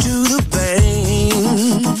straight to the vein.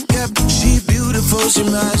 Yep, she beautiful, she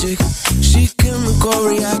magic. She chemical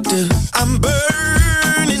reactor. I'm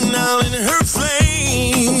burning out in her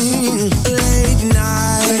flame. Late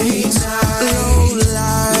night, low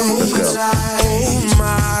light.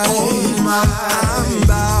 Oh my, I'm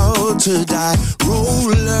about to die.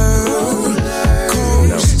 Roller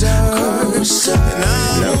coaster, and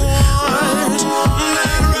I want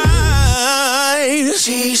that ride.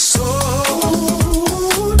 She's so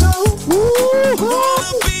dope.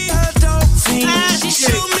 Wanna be her dope fiend. She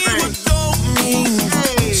show me what dope means.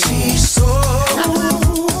 She's so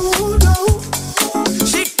dope.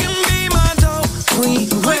 She can be my dope queen.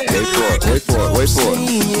 Wait for it.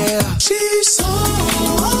 Yeah, she's so.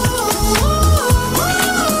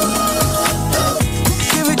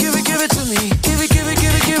 Give it to me. Give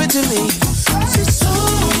it to me. She's so.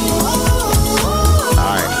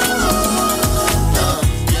 All right.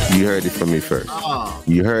 You heard it from me first. Oh,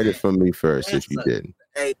 You heard it from me first. If you didn't,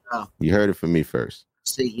 hey, no. you heard it from me first.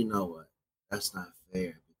 See, you know what? That's not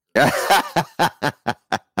fair.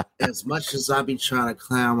 As much as I be trying to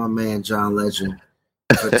clown my man John Legend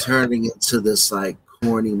for turning into this like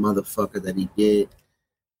corny motherfucker that he did,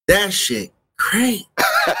 that shit great.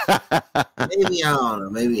 Maybe I don't know.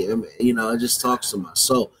 Maybe it just talks to my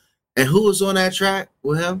soul. And who was on that track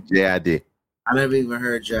with him? Yeah, I did. I never even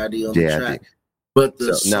heard JID on Yeah, the I track. did. But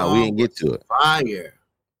the So, no, we song didn't get to it. fire.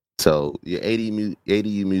 So your 80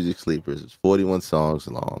 Music Sleepers is 41 songs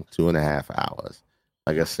long, 2.5 hours.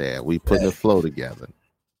 Like I said, we putting the flow together.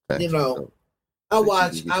 Okay? You know, So, I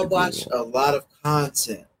Make sure you watch get the good a lot of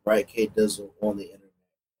content, right, K Dizzle, on the internet.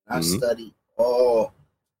 I Mhm. study all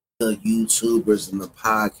the YouTubers and the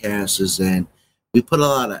podcasters, and we put a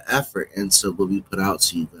lot of effort into what we put out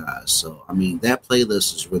to you guys. So, I mean, that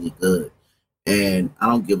playlist is really good. And I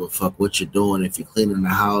don't give a fuck what you're doing. If you're cleaning the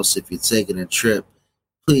house, if you're taking a trip,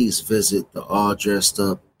 please visit the All Dressed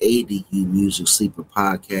Up ADU Music Sleeper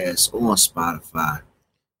podcast on Spotify.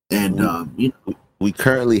 And, we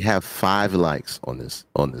currently have 5 likes on this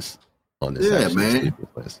Yeah, actual man. sleeper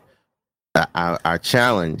list. Our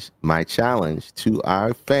challenge, my challenge to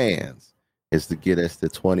our fans, is to get us to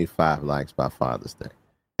 25 likes by Father's Day.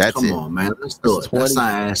 That's come it. on, man. Let's do it. That's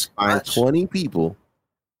not asking Find much. 20 people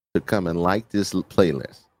to come and like this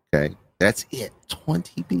playlist. Okay, that's it.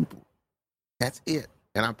 20 people. That's it.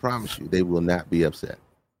 And I promise you, they will not be upset.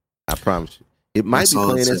 I promise you. It might That's be all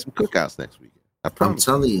playing it at takes. some cookouts next weekend. I I'm promise.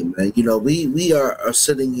 telling you, man. We are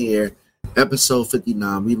sitting here, episode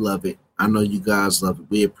 59. We love it. I know you guys love it.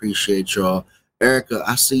 We appreciate y'all. Erica,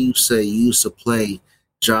 I see you say you used to play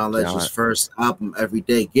John Legend's first album every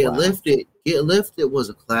day. Get Wow. Lifted. Get Lifted was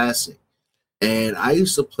a classic. And I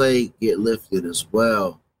used to play Get Lifted as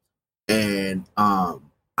well. And one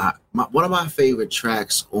of my favorite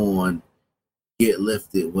tracks on Get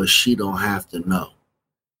Lifted was She Don't Have to Know.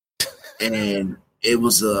 And it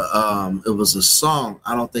was a song.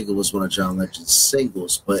 I don't think it was one of John Legend's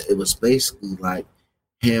singles, but it was basically like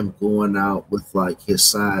him going out with like his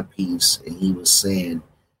side piece, and he was saying,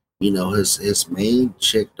 his main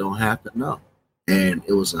chick don't have to know. And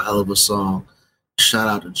it was a hell of a song. Shout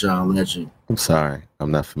out to John Legend. I'm sorry.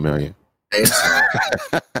 I'm not familiar. Hey, it's all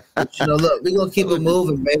right. But, look, we're gonna keep it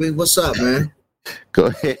moving, baby. What's up, man? Go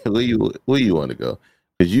ahead. Where you want to go?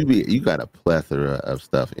 Because you got a plethora of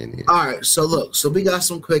stuff in here. All right, so look, we got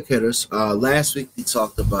some quick hitters. Last week we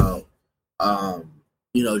talked about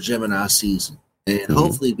Gemini season, and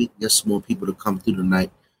hopefully we can get some more people to come through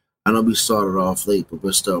tonight. I know we started off late, but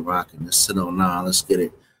we're still rocking. It's 10:09. Let's get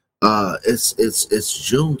it. It's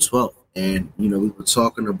June 12th, and we were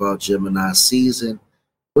talking about Gemini season.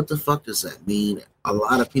 What the fuck does that mean? A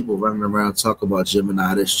lot of people running around talking about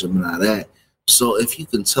Gemini this, Gemini that. So if you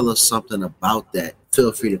can tell us something about that,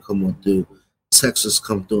 feel free to come on through. Text us,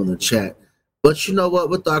 come through in the chat. But you know what?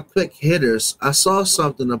 With our quick hitters, I saw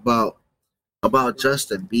something about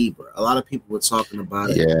Justin Bieber. A lot of people were talking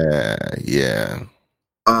about it. Yeah.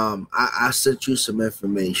 I sent you some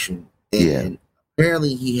information, and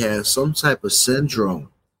apparently he has some type of syndrome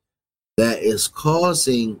that is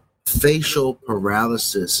causing facial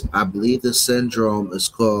paralysis. I believe the syndrome is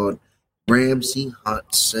called Ramsey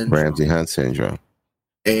Hunt syndrome.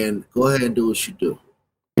 And go ahead and do what you do.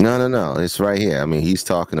 No. It's right here. I mean, he's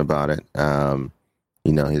talking about it.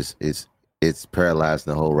 It's paralyzed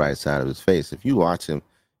the whole right side of his face. If you watch him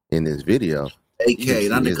in this video, AK,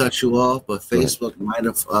 not to cut you off, but Facebook might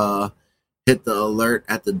have hit the alert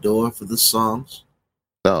at the door for the songs.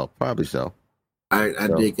 Oh, probably so. I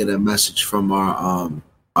did get a message from our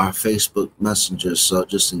Facebook messenger, so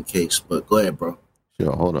just in case. But go ahead, bro.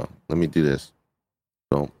 Yo, hold on. Let me do this.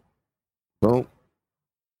 Boom. Boom.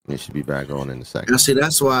 It should be back on in a second. Now, see,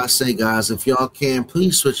 that's why I say, guys, if y'all can,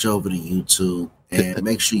 please switch over to YouTube and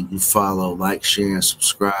make sure you follow, like, share, and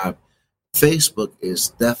subscribe. Facebook is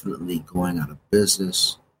definitely going out of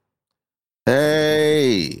business.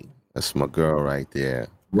 Hey, that's my girl right there.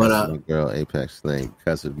 What That's up? my girl, Apex Sling,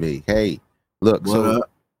 because of me. Hey, look. What up?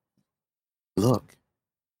 Look,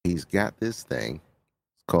 he's got this thing.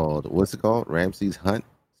 It's called, what's it called? Ramsey's Hunt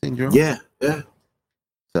syndrome? Yeah.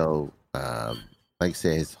 So, like I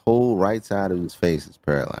said, his whole right side of his face is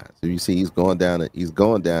paralyzed. So you see, he's going down it. He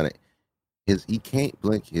can't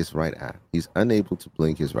blink his right eye. He's unable to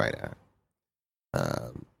blink his right eye.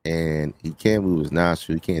 And he can't move his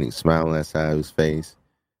nostril. He can't even smile on that side of his face.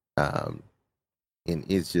 And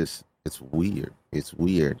it's weird. It's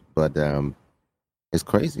weird, but it's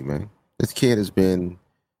crazy, man. This kid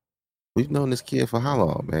we've known this kid for how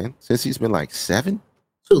long, man? Since he's been like 7?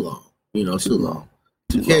 Too long. Too long.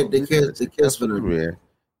 The kid's been rare.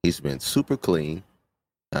 He's been super clean.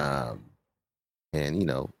 And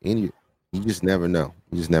you just never know.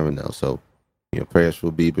 So, prayers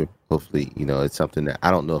for Bieber. Hopefully, it's something that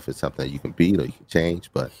I don't know if it's something that you can beat or you can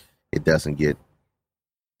change, but it doesn't get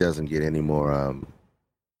any more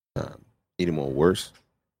worse.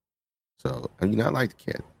 So, I like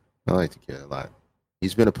the kid. I like the kid a lot.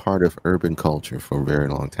 He's been a part of urban culture for a very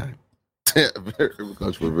long time. Urban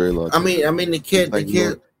culture for a very long time. I mean, the kid,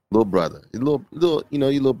 little brother, your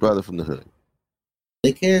little brother from the hood.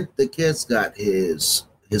 The kid's got his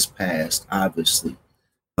past, obviously,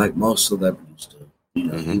 like most celebrities do.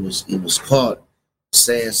 He was caught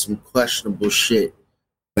saying some questionable shit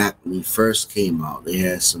back when he first came out. They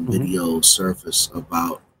had some videos surface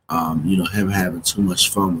about him having too much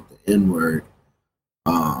fun with the N-word.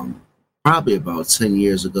 Probably about 10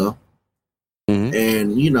 years ago.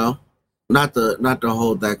 And not to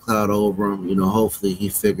hold that cloud over him, hopefully he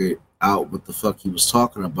figured out what the fuck he was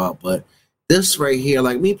talking about. But this right here,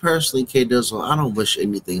 like me personally, K Dizzle, I don't wish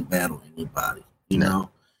anything bad on anybody, you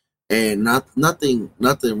know. And nothing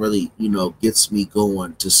really, gets me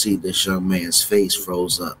going to see this young man's face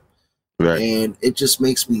froze up. Right. And it just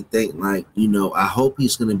makes me think, like, I hope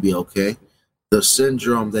he's gonna be okay. The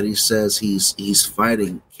syndrome that he says he's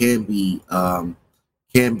fighting can be,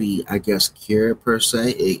 I guess, cured per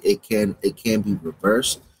se. It can be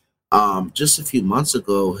reversed. Just a few months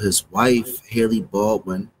ago, his wife Hailey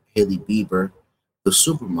Bieber, the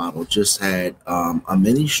supermodel, just had a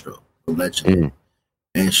mini stroke allegedly,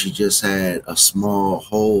 and she just had a small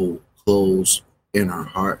hole closed in her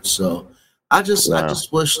heart. So I just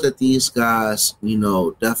wish that these guys,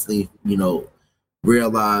 definitely,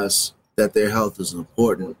 realize that their health is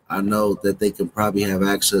important. I know that they can probably have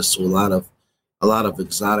access to a lot of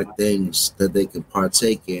exotic things that they can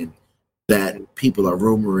partake in that people are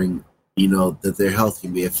rumoring, that their health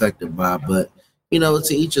can be affected by. But,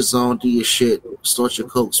 to each his own, do your shit, snort your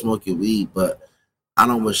coke, smoke your weed. But I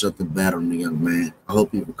don't wish nothing bad on the young man. I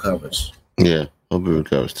hope he recovers. Yeah, hope he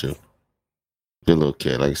recovers too. Good little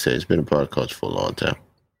kid. Like I said, he's been a part of culture for a long time.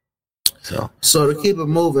 So to keep it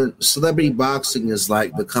moving, celebrity boxing is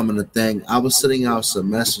like becoming a thing. I was sending out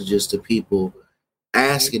some messages to people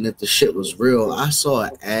asking if the shit was real. I saw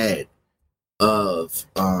an ad of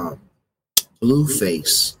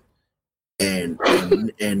Blueface and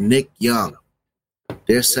Nick Young.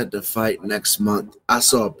 They're set to fight next month. I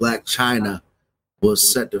saw Black China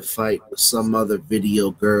was set to fight some other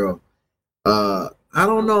video girl. I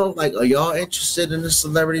don't know, like, are y'all interested in the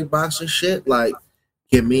celebrity boxing shit? Like,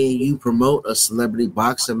 can me and you promote a celebrity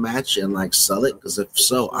boxing match and like sell it? Because if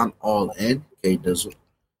so, I'm all in. K Dizzle.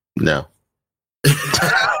 No.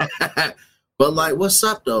 But like, what's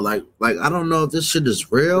up though? Like I don't know if this shit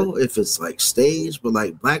is real, if it's like staged, but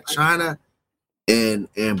like Black China and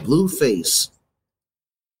Blueface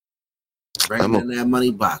bringing in that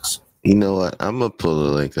money box. You know what? I'm gonna pull the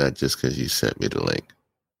link out just because you sent me the link,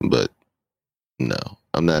 but no,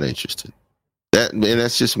 I'm not interested.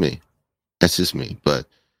 That's just me. That's just me. But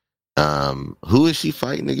who is she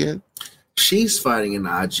fighting again? She's fighting an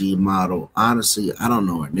IG model. Honestly, I don't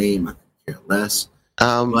know her name. I could care less.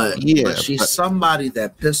 But she's somebody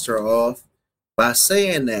that pissed her off by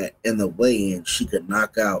saying that in the weigh-in she could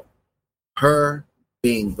knock out her,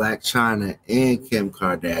 being Black China, and Kim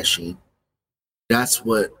Kardashian. That's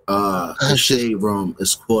what the Shade Room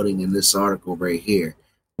is quoting in this article right here,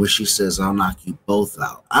 where she says, "I'll knock you both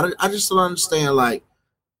out." I just don't understand, like,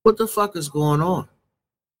 what the fuck is going on?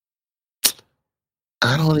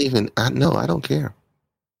 I don't care.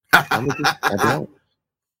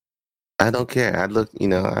 I don't care. I look,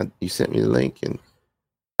 you sent me the link, and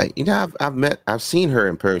I've seen her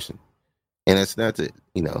in person, And it's not that,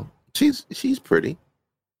 you know, she's pretty,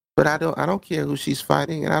 but I don't care who she's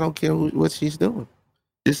fighting, and I don't care what she's doing.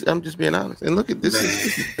 I'm just being honest. And look at this.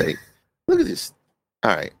 This is fake. Look at this.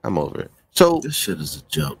 All right, I'm over it. So This shit is a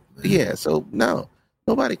joke, man. yeah. So no,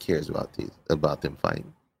 nobody cares about them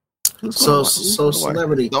fighting. Who's So gonna watch- who's gonna watch?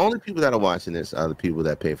 celebrity. The only people that are watching this are the people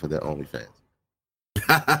that pay for their OnlyFans.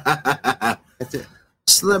 That's it.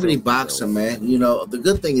 Celebrity boxing, man. You know, the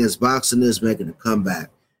good thing is boxing is making a comeback.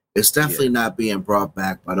 It's definitely not being brought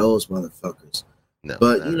back by those motherfuckers. No,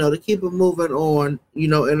 But not you know, to keep it moving on, you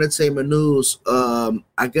know, entertainment news.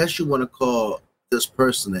 I guess you want to call this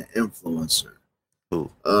person an influencer. Who?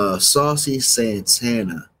 Saucy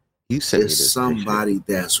Santana You sent me this is somebody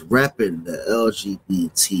that's repping the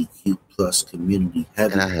LGBTQ plus community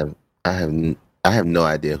picture, heavily. and I have no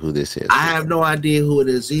idea who this is. I have no idea who it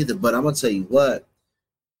is either, but I'm gonna tell you what.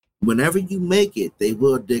 Whenever you make it, they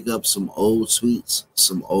will dig up some old tweets,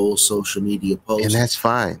 some old social media posts. And that's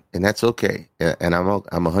fine, and that's okay, and I'm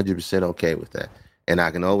 100% okay with that. And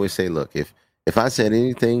I can always say, look, if I said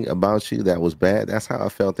anything about you that was bad, that's how I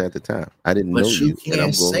felt at the time. I didn't know But you and I'm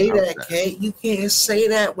can't going say that, outside. Kate. You can't say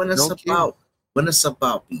that when it's Don't care.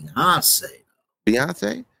 about Beyonce.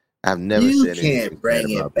 Beyonce, I've never You said anything can't bring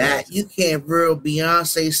bad it about back. Beyonce. You can't reel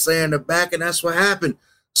Beyonce slaying her back, and that's what happened.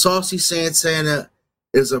 Saucy Santana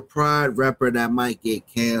is a Pride rapper that might get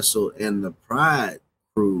canceled, and the Pride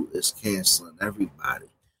crew is canceling everybody.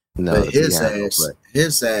 No, But his Beyonce,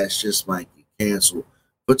 his ass just might get canceled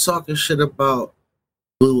for talking shit about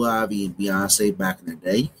Blue Ivy and Beyonce back in the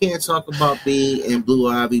day. You can't talk about B and Blue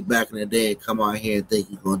Ivy back in the day and come out here and think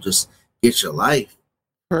you're gonna just get your life.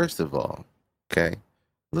 First of all, okay,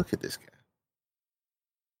 look at this guy.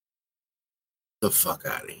 The fuck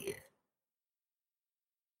out of here.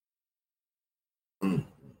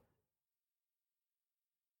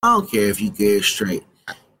 I don't care if you get straight.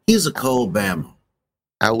 He's a cold Bama.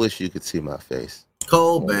 I wish you could see my face.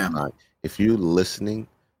 Cold Bama. If you're listening,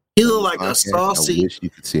 He look like a podcast, saucy. I wish you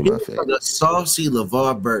could see He my look face. like a saucy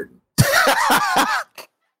LeVar Burton.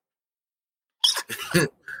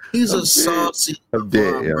 He's I'm a dead. saucy I'm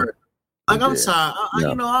dead, LeVar yo. Burton. Like I'm dead. tired. No.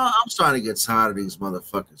 You know, I'm starting to get tired of these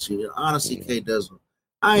motherfuckers. You know, honestly, Yeah. K doesn't.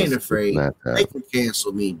 I ain't It's afraid. not that. They can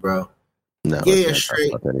cancel me, bro. No, Get it let's not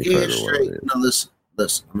straight. talk about any Get it further straight. about it. No, listen. I'm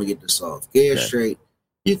gonna get this off. Get it Okay. straight.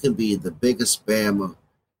 You can be the biggest Bama,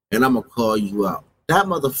 and I'm gonna call you out. That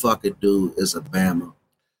motherfucker dude is a Bama.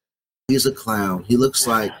 He's a clown. He looks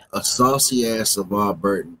like a saucy ass LeVar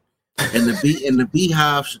Burton, and the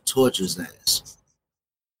Beehive should torch his ass.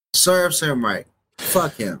 Serves him right.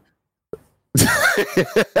 Fuck him.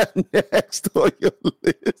 Next on your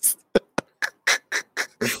list.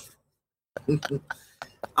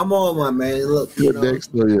 I'm on one, man. Look, you know, Next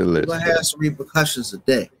on your we're list. gonna have some repercussions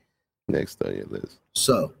today. Next on your list.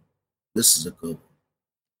 So, this is a good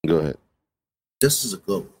one. Go ahead. This is a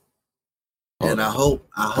good one. Hold And on. I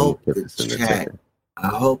hope Put the this in the chat, second. I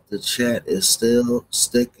hope the chat is still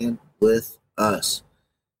sticking with us.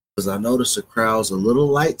 Because I noticed the crowd's a little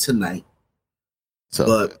light tonight. So,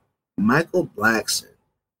 But Michael Blackson,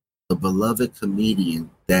 the beloved comedian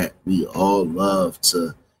that we all love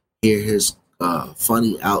to hear his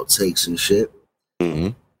funny outtakes and shit,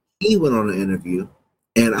 mhm. he went on an interview.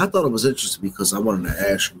 And I thought it was interesting because I wanted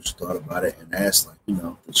to ask you what you thought about it and ask, like, you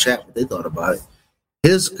know, the chat what they thought about it.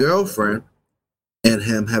 His girlfriend and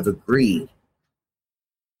him have agreed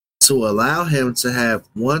to allow him to have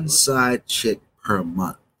one side chick per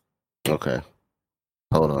month. Okay.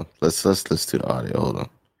 Hold on. Let's listen to the audio. Hold on.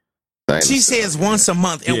 I ain't She listening. says once a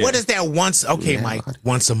month. And Yeah. what is that once? Okay, Yeah. Mike,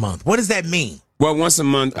 once a month. What does that mean? Well, once a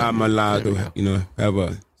month, I'm allowed There we to, go. have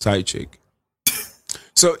a side chick.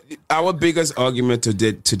 So our biggest argument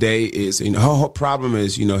today is, her whole problem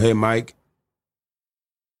is, hey, Mike,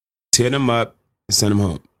 tear them up and send them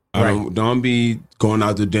home. Don't be going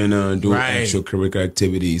out to dinner and doing Right. extracurricular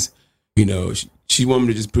activities. She want me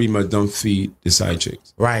to just pretty much don't feed the side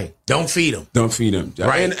chicks. Right. Don't feed them. Don't feed them.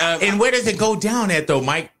 Right. And, And where does it go down at though,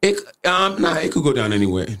 Mike? it could go down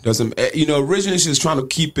anywhere. Doesn't originally she was trying to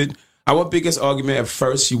keep it. Our biggest argument at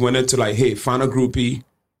first, she went into like, hey, find a groupie,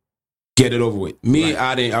 get it over with. Me,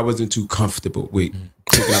 I wasn't too comfortable with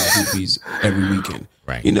picking up groupies every weekend.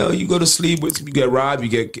 Right. You go to sleep with, you get robbed, you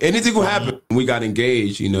get anything will happen. We got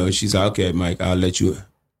engaged. She's like, okay, Mike, I'll let you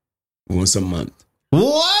once a month.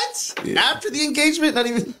 What? Yeah. After the engagement? Not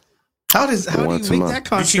even. How do Once you a make month. that Did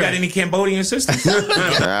contract? she got any Cambodian sisters?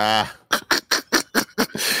 Ah.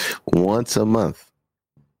 Once a month.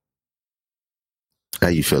 How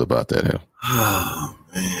you feel about that, Hal? Oh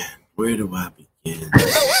man, where do I begin?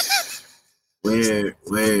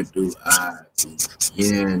 where do I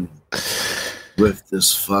begin? with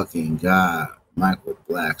this fucking guy, Michael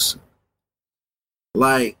Blackson.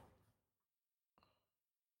 Like,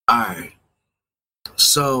 all right.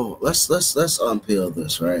 So let's unpeel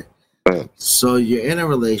this, right? So you're in a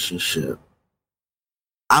relationship.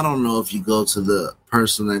 I don't know if you go to the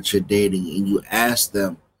person that you're dating and you ask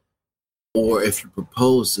them, or if you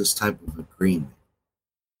propose this type of agreement.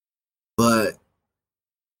 But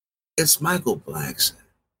it's Michael Blackson.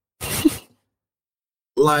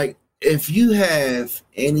 Like, if you have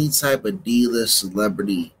any type of D-list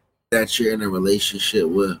celebrity that you're in a relationship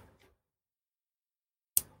with,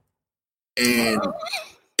 and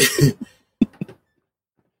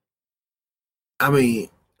I mean,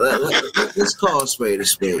 let's call a spade a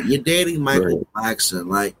spade. You're dating Michael Blackson.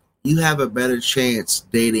 Like, you have a better chance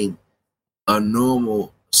dating a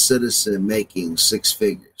normal citizen making six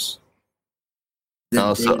figures.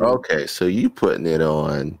 Oh, so okay, so you're putting it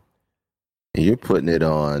on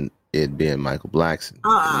it being Michael Blackson.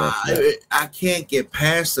 I can't get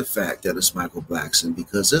past the fact that it's Michael Blackson,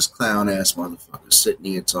 because this clown ass motherfucker sitting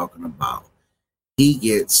here talking about he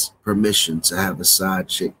gets permission to have a side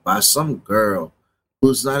chick by some girl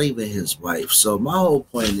who's not even his wife. So my whole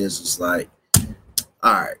point is like,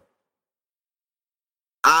 all right,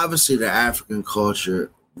 obviously the African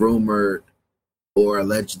culture rumored or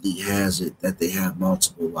allegedly has it that they have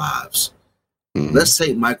multiple wives. Mm-hmm. Let's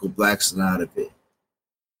take Michael Blackson out of it.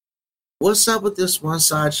 What's up with this one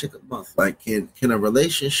side chick a month? Like, can a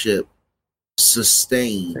relationship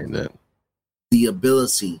sustain the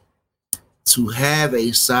ability to have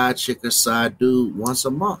a side chick or side dude once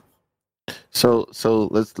a month? So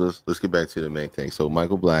let's get back to the main thing. So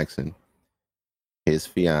Michael Blackson, his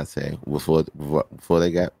fiance, before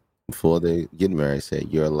they get married, said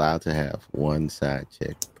you're allowed to have one side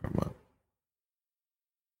chick per month.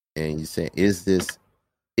 And you say, is this,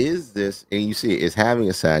 and you see, is having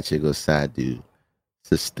a side chick or side dude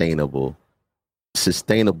sustainable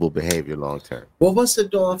behavior long term? Well, what's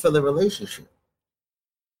it doing for the relationship?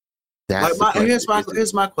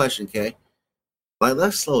 Here's my question, Kay. Like,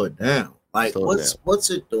 let's slow it down. Like, what's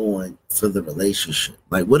it doing for the relationship?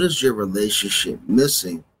 Like, what is your relationship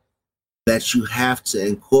missing that you have to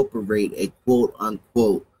incorporate a quote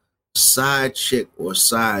unquote side chick or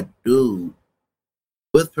side dude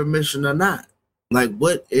with permission or not? Like,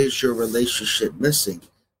 what is your relationship missing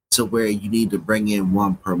to where you need to bring in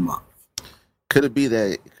one per month? Could it be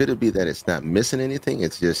that it's not missing anything?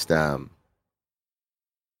 It's just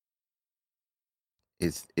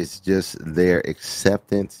it's just their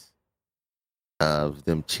acceptance of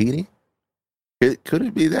them cheating. Could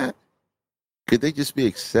it be that? Could they just be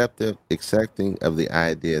accepting of the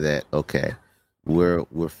idea that, okay, we're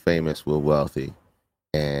famous, we're wealthy,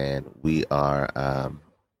 and we are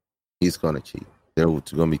he's going to cheat. There are going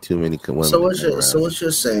to be too many women. So what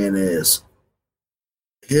you're saying is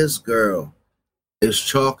his girl is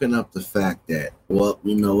chalking up the fact that, well,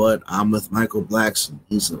 you know what? I'm with Michael Blackson.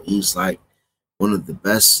 He's like one of the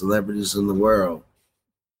best celebrities in the world.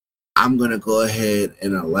 I'm going to go ahead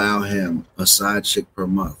and allow him a side chick per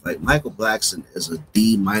month. Like, Michael Blackson is a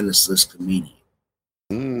D- list comedian.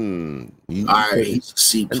 All right, he's a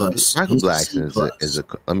C+. Michael Blackson is a.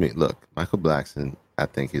 I mean, look, Michael Blackson, I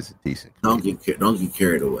think, is a decent comedian. Don't get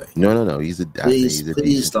carried away. No. Please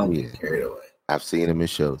don't get carried away. I've seen him in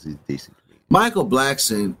shows. He's a decent comedian. Michael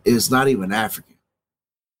Blackson is not even African.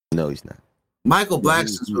 No, he's not. Michael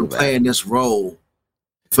Blackson's been playing this role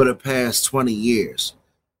for the past 20 years.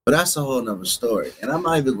 But that's a whole nother story. And I'm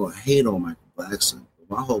not even going to hate on Michael Blackson. But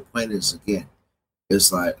my whole point is, again,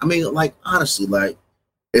 it's like, I mean, like, honestly, like,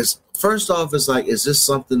 first off, it's like, is this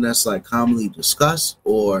something that's like commonly discussed,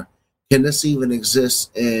 or can this even exist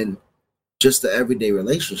in just the everyday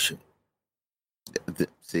relationship?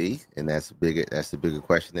 See, and that's the bigger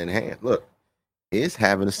question in hand. Look, is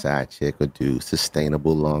having a side chick or dude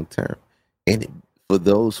sustainable long term? And for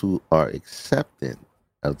those who are accepting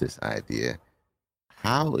of this idea,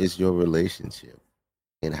 how is your relationship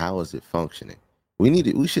and how is it functioning? We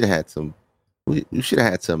should have had some. It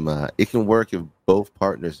can work if both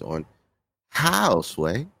partners on how,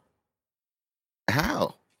 Sway.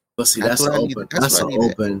 How? But see, that's an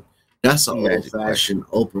old-fashioned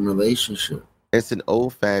open relationship. It's an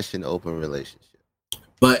old-fashioned open relationship.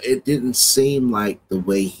 But it didn't seem like the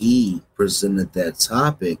way he presented that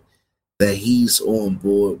topic that he's on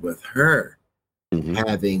board with her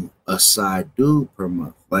having a side dude per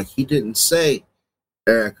month. Like, he didn't say,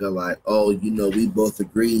 Erica, like, oh, you know, we both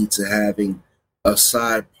agreed to having a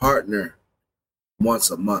side partner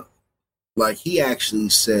once a month. Like, he actually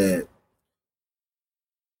said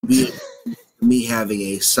me having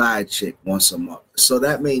a side chick once a month. So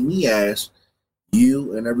that made me ask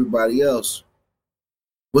you and everybody else,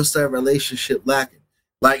 what's that relationship lacking?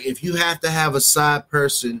 Like, if you have to have a side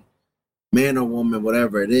person, man or woman,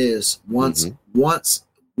 whatever it is, once a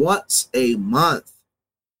month,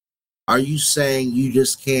 are you saying you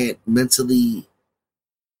just can't mentally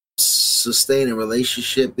sustain a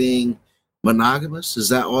relationship being monogamous? Is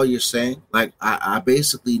that all you're saying? Like, I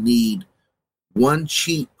basically need one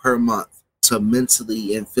cheat per month to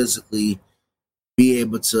mentally and physically be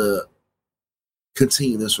able to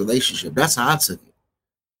continue this relationship. That's how I took it.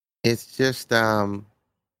 It's just no.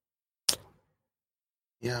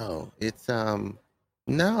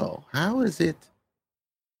 How is it?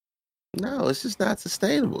 No, it's just not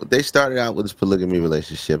sustainable. They started out with this polygamy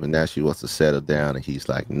relationship, and now she wants to settle down, and he's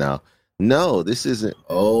like, no, this isn't.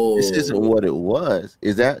 Oh, this isn't what it was.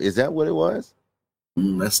 Is that what it was?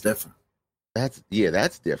 That's different.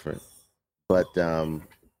 That's different. But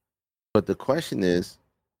the question is,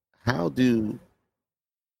 I'm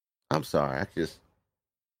sorry,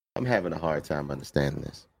 I'm having a hard time understanding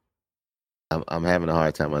this. I'm having a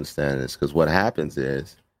hard time understanding this because what happens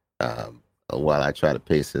is, while I try to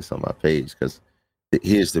paste this on my page, because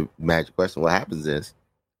here's the magic question. What happens is,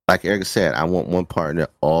 like Erica said, I want one partner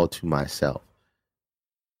all to myself.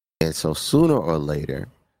 And so sooner or later,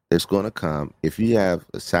 it's going to come, if you have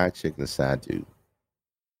a side chick and a side dude,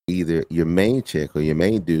 either your main chick or your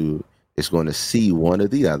main dude is going to see one or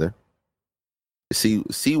the other, see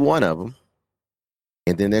one of them,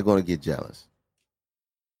 and then they're going to get jealous.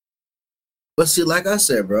 But see, like I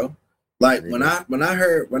said, bro, like when I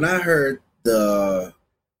heard the,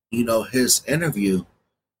 his interview,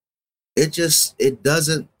 it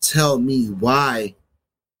doesn't tell me why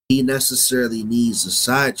he necessarily needs a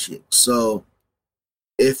side chick. So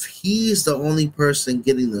if he's the only person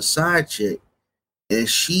getting the side chick and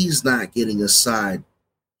she's not getting a side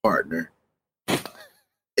partner,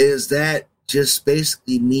 is that just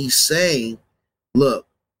basically me saying, look,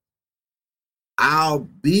 I'll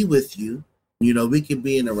be with you, we can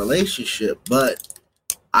be in a relationship, but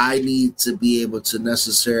I need to be able to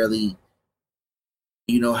necessarily,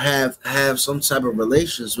 have some type of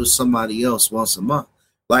relations with somebody else once a month.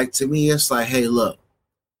 Like, to me, it's like, hey, look,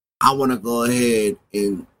 I want to go ahead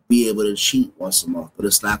and be able to cheat once a month, but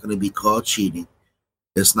it's not going to be called cheating.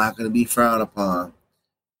 It's not going to be frowned upon,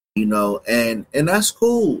 and that's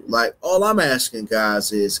cool. Like, all I'm asking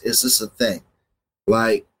guys is this a thing?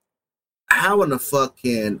 Like, how in the fuck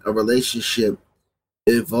can a relationship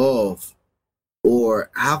evolve, or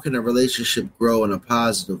how can a relationship grow in a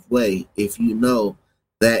positive way if you know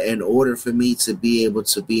that in order for me to be able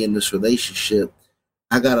to be in this relationship,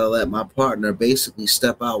 I gotta let my partner basically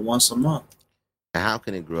step out once a month? And how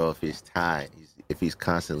can it grow if he's tied? If he's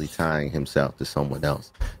constantly tying himself to someone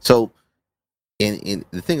else? So, and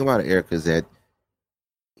the thing about Erica is that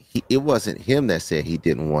it wasn't him that said he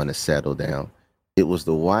didn't want to settle down. It was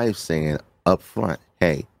the wife saying up front,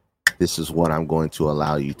 "Hey, this is what I'm going to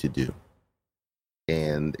allow you to do,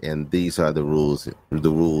 and these are the rules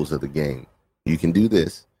of the game. You can do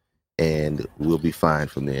this, and we'll be fine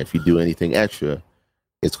from there. If you do anything extra,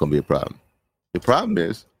 it's going to be a problem. The problem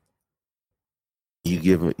is you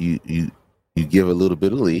give a little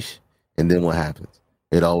bit of leash, and then what happens?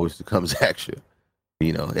 It always becomes extra.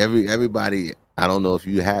 Everybody. I don't know if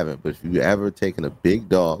you haven't, but if you ever taken a big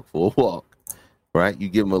dog for a walk, right? You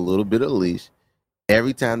give him a little bit of leash.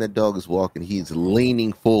 Every time that dog is walking, he's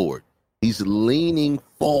leaning forward. Okay,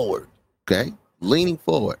 leaning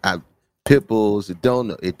forward. Pit bulls, it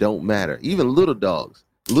don't matter. Even little dogs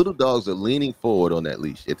are leaning forward on that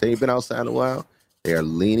leash. If they ain't been outside in a while, they are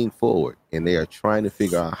leaning forward, and they are trying to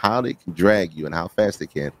figure out how they can drag you and how fast they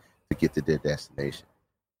can to get to their destination.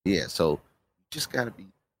 Yeah, so you just gotta be.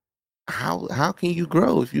 How can you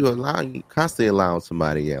grow if you constantly allowing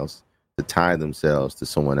somebody else to tie themselves to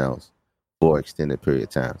someone else for an extended period of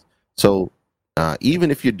time? So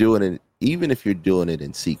even if you're doing it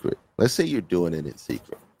in secret, let's say you're doing it in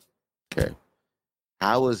secret, okay?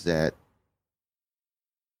 How is that?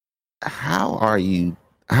 How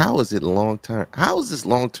is it long term? How is this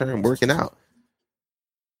long term working out?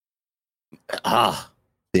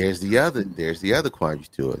 There's the other quandary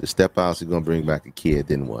to it. The step-outs are going to bring back a kid.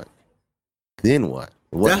 Then what? That's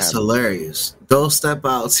happens? Hilarious. Those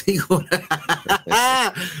step-outs.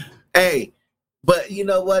 Hey, but you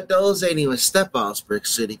know what? Those ain't even step-outs, Brick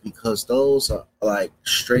City, because those are like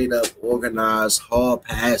straight-up organized hall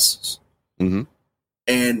passes. Mm-hmm.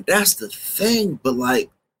 And that's the thing. But like,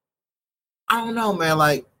 I don't know, man.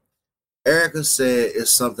 Like Erica said,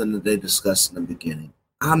 it's something that they discussed in the beginning.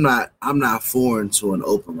 I'm not foreign to an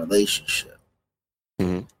open relationship.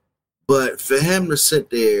 Mm-hmm. But for him to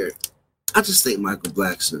sit there, I just think Michael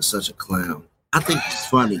Blackson is such a clown. I think he's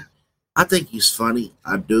funny. I think he's funny.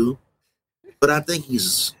 I do. But I think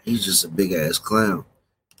he's just a big ass clown.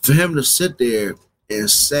 For him to sit there and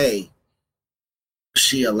say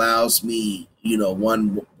she allows me,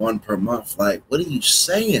 one per month, like, what are you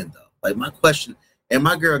saying though? Like, my question, and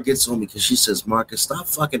my girl gets on me because she says, Marcus, stop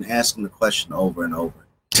fucking asking the question over and over.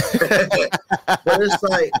 But it's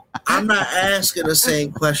like, I'm not asking the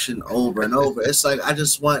same question over and over. It's like, I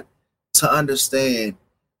just want to understand,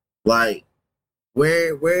 like,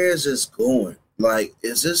 where is this going? Like,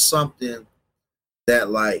 is this something that,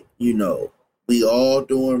 like, we all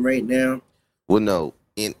doing right now? Well, no.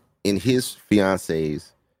 In his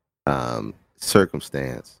fiance's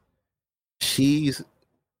circumstance, she's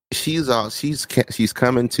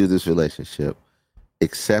coming to this relationship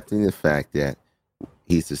accepting the fact that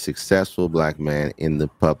he's a successful black man in the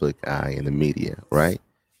public eye, in the media, right?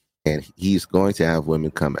 And he's going to have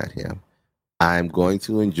women come at him. I'm going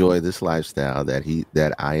to enjoy this lifestyle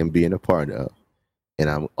that I am being a part of,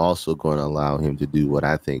 and I'm also going to allow him to do what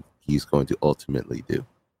I think he's going to ultimately do.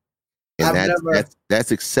 And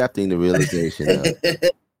that's accepting the realization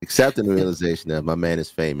of my man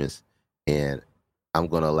is famous, and I'm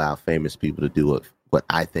going to allow famous people to do what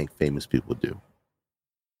I think famous people do.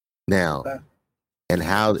 Now, and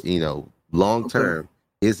how, long term,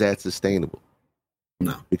 is that sustainable?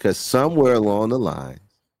 No. Because somewhere along the lines,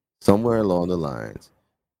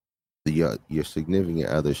 your significant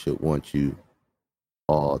other should want you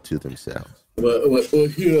all to themselves.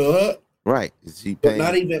 Right. But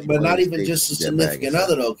not even just a significant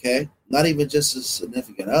other, though, okay? Not even just a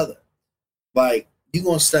significant other. Like, you're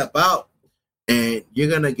going to step out and you're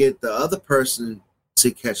going to get the other person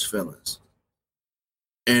to catch feelings.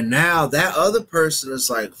 And now that other person is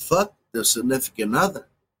like, fuck the significant other.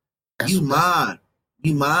 You mine.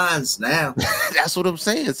 You mine's now. That's what I'm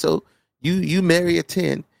saying. So you marry a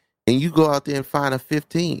 10 and you go out there and find a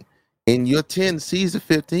 15 and your 10 sees a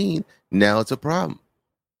 15. Now it's a problem.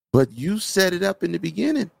 But you set it up in the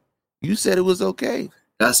beginning. You said it was okay.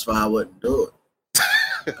 That's why I wouldn't do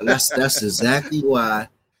it. That's exactly why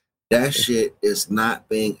that shit is not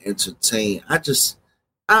being entertained.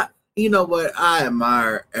 You know what? I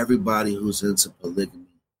admire everybody who's into polygamy,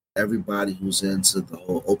 everybody who's into the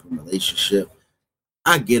whole open relationship.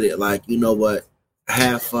 I get it. Like, you know what?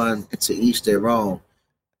 Have fun, to each their own.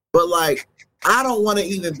 But, like, I don't want to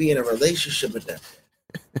even be in a relationship with them.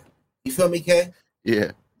 You feel me, Kay?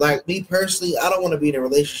 Yeah. Like, me personally, I don't want to be in a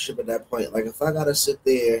relationship at that point. Like, if I got to sit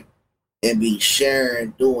there and be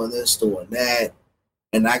sharing, doing this, doing that,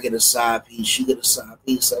 and I get a side piece, you get a side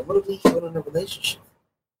piece, like, what are we doing in a relationship?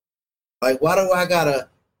 Like, why do I got to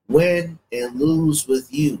win and lose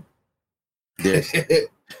with you? Yes.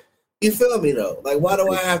 You feel me, though? Like, why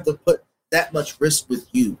do I have to put that much risk with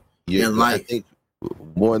you in life? I think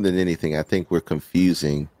more than anything, I think we're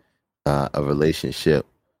confusing a relationship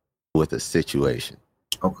with a situation.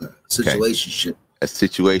 Okay. Situationship. A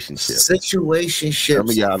situationship.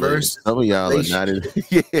 Situationship. Some of y'all are not in.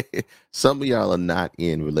 Some of y'all are not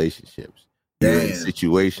in relationships. You're in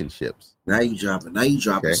situationships. Now you dropping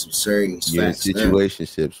some serious you're facts. In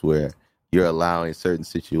situationships where you're allowing certain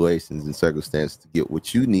situations and circumstances to get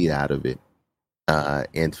what you need out of it,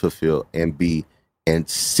 and fulfill and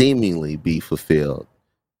seemingly be fulfilled,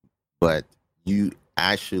 but you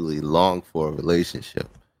actually long for a relationship,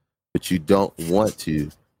 but you don't want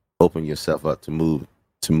to open yourself up to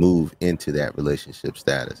move into that relationship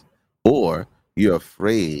status, or you're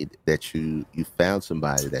afraid that you found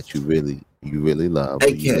somebody that you really love, or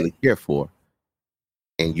you really care for,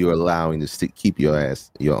 and you're allowing to keep your own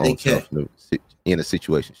self in a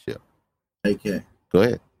situationship. Okay. Go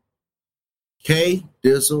ahead. K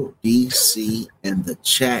Dizzle DC in the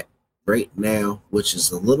chat right now, which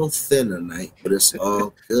is a little thin tonight, but it's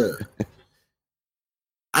all good.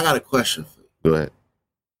 I got a question for you. Go ahead.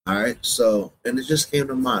 All right, so, and it just came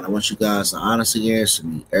to mind. I want you guys to honestly answer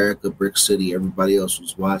me. Erica, Brick City, everybody else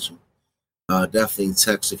who's watching. Definitely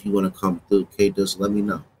text if you want to come through. K Dizzle, let me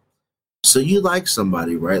know. So you like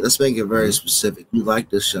somebody, right? Let's make it very specific. You like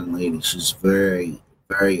this young lady. She's very,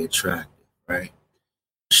 very attractive, right?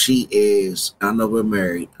 She is, I know we're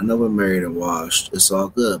married and washed. It's all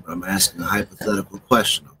good, but I'm asking a hypothetical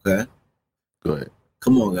question, okay? Go ahead.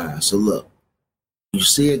 Come on, guys. So look, you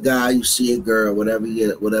see a guy, you see a girl, whatever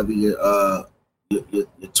your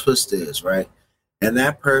twist is, right? And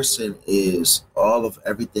that person is all of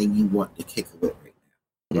everything you want to kick it with right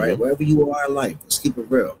now, right? Mm-hmm. Wherever you are in life, let's keep it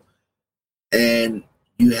real. And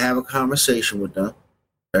you have a conversation with them,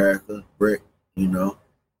 Erica, Brick,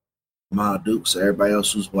 Ma Dukes, everybody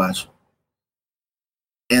else who's watching.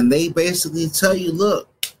 And they basically tell you,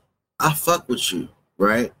 look, I fuck with you,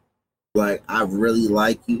 right? Like, I really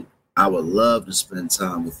like you. I would love to spend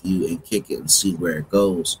time with you and kick it and see where it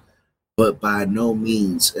goes. But by no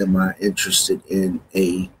means am I interested in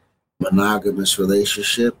a monogamous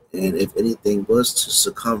relationship. And if anything was to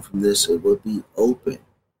succumb from this, it would be open.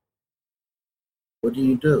 What do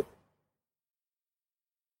you do?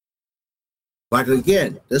 Like,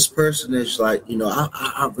 again, this person is like,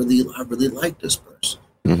 I really like this person.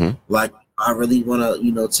 Mm-hmm. Like, I really want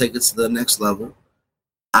to, take it to the next level.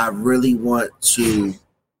 I really want to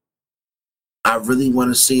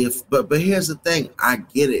see if, but here's the thing. I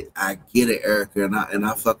get it, Erica, and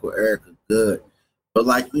I fuck with Erica good. But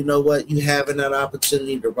like, you know what? You having that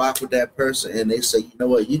opportunity to rock with that person, and they say, you know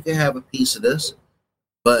what? You can have a piece of this,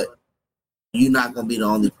 but you're not gonna be the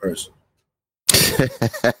only person.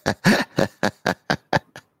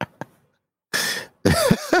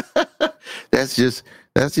 That's just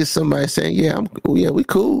somebody saying, we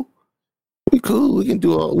cool. We cool. We can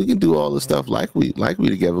do all the stuff like we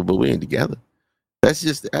together, but we ain't together. That's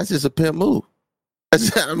just a pimp move.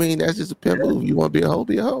 That's just a pimp move. You want to be a hoe,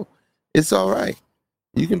 be a hoe. It's all right.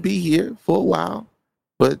 You can be here for a while,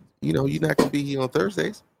 but you're not gonna be here on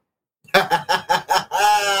Thursdays. You're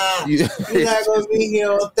not gonna be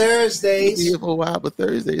here on Thursdays. Be here for a while, but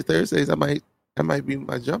Thursdays, I might be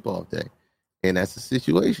my jump off day, and that's a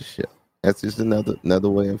situationship. That's just another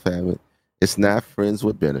way of having it. It's not friends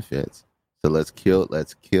with benefits. So let's kill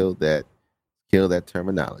that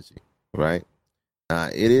terminology, right?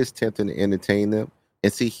 It is tempting to entertain them,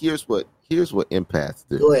 and see, here's what empaths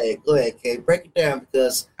do. Go ahead, Kay. Break it down,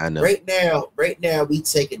 because I know. right now we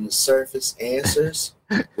taking the surface answers,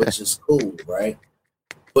 which is cool, right?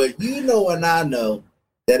 But and I know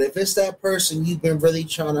that if it's that person you've been really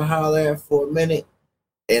trying to holler at for a minute,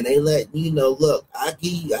 and they let you know, look, I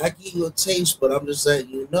give you a taste, but I'm just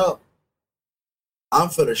letting you know, I'm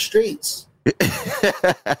for the streets.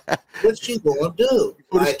 What you gonna do?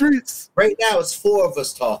 For the streets. Right now, it's 4 of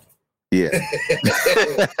us talking. Yeah.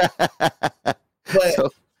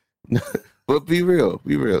 But be real.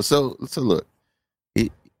 So look, you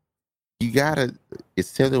gotta.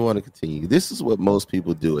 It's tempting to want to continue. This is what most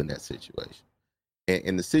people do in that situation. And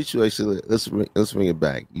in the situation, let's bring it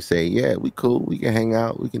back. You say, yeah, we cool. We can hang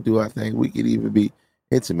out. We can do our thing. We could even be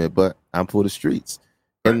intimate. But I'm for the streets.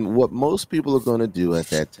 And what most people are going to do at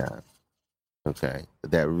that time, okay,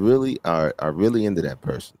 that really are really into that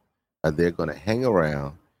person, they're going to hang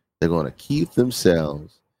around. They're going to keep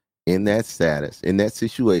themselves in that status, in that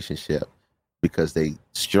situationship, because they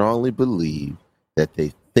strongly believe that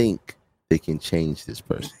they think they can change this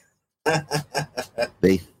person.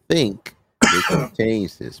 They think they can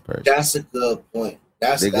change this person. That's a good point.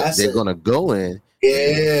 They're going to go in and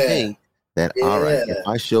think that, all right, if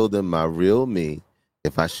I show them my real me,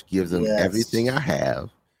 if I give them everything I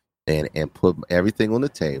have and put everything on the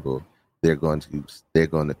table, they're going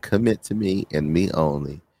to commit to me and me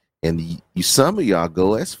only. And some of y'all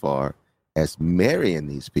go as far as marrying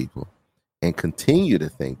these people and continue to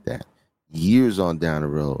think that years on down the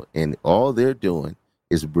road, and all they're doing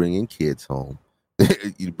is bringing kids home.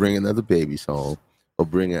 You bringing other babies home, or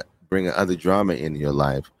bringing other drama in your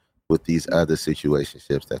life with these other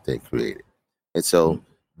situationships that they created. And so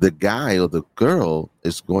the guy or the girl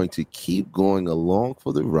is going to keep going along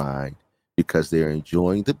for the ride because they're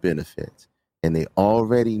enjoying the benefits, and they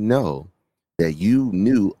already know that you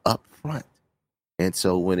knew up front. And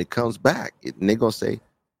so when it comes back, and they're going to say,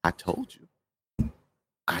 I told you.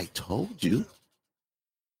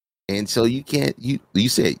 And so you can't, you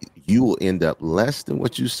said you will end up less than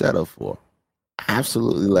what you settled for.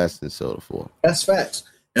 Absolutely less than settled for. That's facts.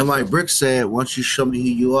 And like Brick said, once you show me who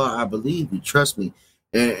you are, I believe you. Trust me.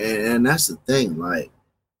 And that's the thing. Like,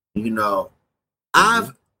 I'm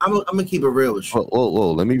gonna keep it real with you.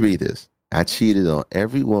 Whoa, let me read this. I cheated on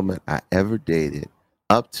every woman I ever dated,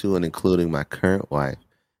 up to and including my current wife.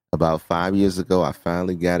 About 5 years ago, I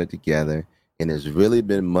finally got it together, and it's really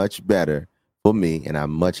been much better for me, and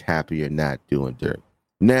I'm much happier not doing dirt.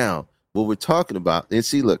 Now, what we're talking about, and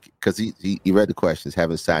see, look, because he read the questions,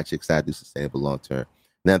 having side chicks, I do sustainable long term.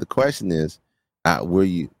 Now, the question is, were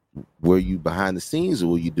you behind the scenes,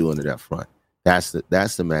 or were you doing it up front? That's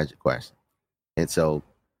the magic question. And so,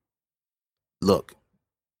 look,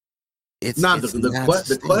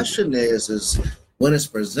 the question is when it's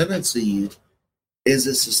presented to you, is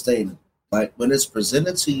it sustainable? Like when it's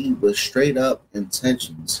presented to you with straight up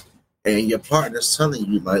intentions, and your partner's telling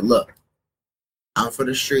you, like, look, I'm for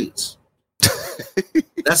the streets.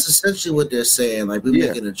 That's essentially what they're saying. Like, we're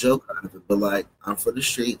making a joke out of it, but like, I'm for the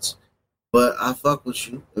streets, but I fuck with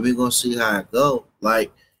you, and we're gonna see how it go.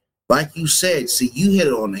 Like you said, see, you hit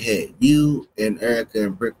it on the head. You and Erica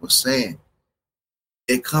and Brick were saying,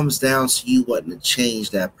 it comes down to you wanting to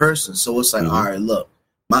change that person. So it's like, all right, look,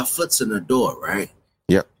 my foot's in the door, right?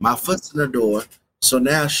 Yep. My foot's in the door. So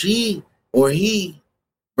now she or he,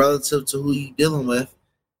 relative to who you dealing with,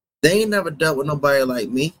 they ain't never dealt with nobody like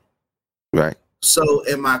me. Right. So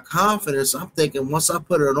in my confidence, I'm thinking once I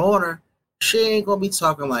put it on her, she ain't gonna be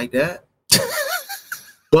talking like that.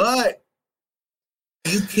 But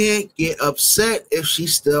you can't get upset if she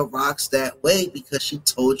still rocks that way because she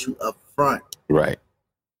told you up front. Right.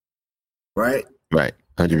 Right? Right.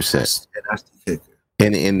 100%. And that's the kicker.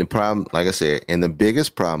 And the problem, like I said, and the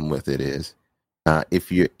biggest problem with it is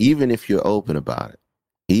if you're open about it,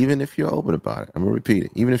 I'm gonna repeat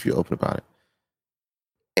it, even if you're open about it,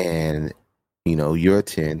 and you know you're a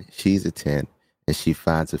 10, she's a 10, and she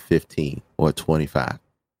finds a 15 or a 25,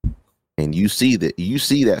 and you see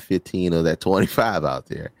that 15 or that 25 out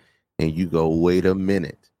there, and you go, wait a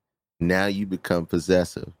minute, now you become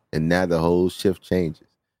possessive, and now the whole shift changes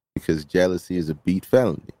because jealousy is a beat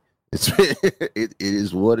felony. It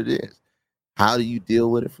is what it is. How do you deal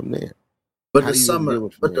with it from there? But to sum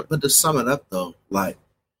it up though, like,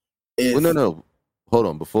 no. Hold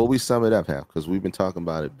on. Before we sum it up, Hal, because we've been talking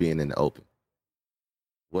about it being in the open.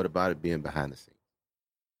 What about it being behind the scenes?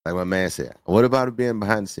 Like my man said, what about it being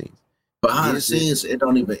behind the scenes? Behind the scenes, it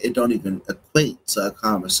don't even equate to a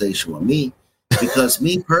conversation with me, because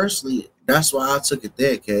me personally, that's why I took it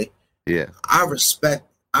there. Okay. Yeah. I respect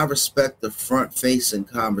the front facing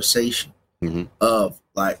conversation of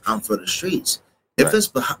like, I'm for the streets. If it's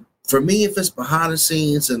for me, if it's behind the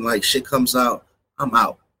scenes and like shit comes out, I'm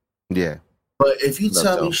out. Yeah. But if you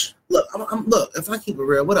tell me, look, if I keep it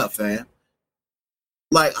real, what up, fam?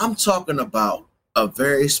 Like, I'm talking about a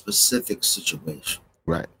very specific situation.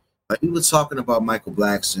 Right. Like, we were talking about Michael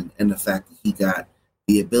Blackson and the fact that he got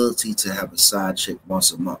the ability to have a side chick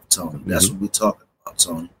once a month, Tony. That's what we're talking about,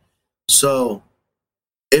 Tony. So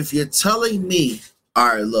if you're telling me,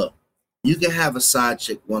 all right, look, you can have a side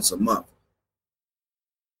chick once a month,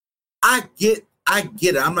 I get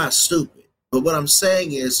it. I'm not stupid. But what I'm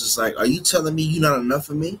saying is like, are you telling me you're not enough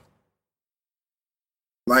for me?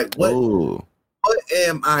 Like, what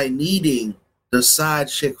am I needing the side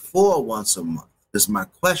chick for once a month? Is my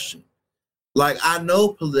question. Like, I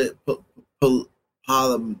know whatever the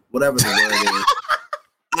word is.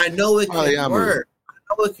 I know it can work. I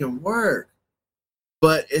know it can work.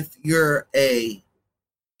 But if you're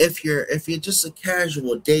just a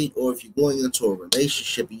casual date, or if you're going into a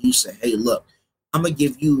relationship and you say, hey, look, I'm going to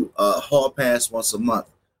give you a hall pass once a month.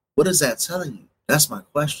 What is that telling you? That's my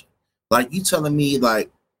question. Like, you telling me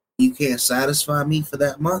like you can't satisfy me for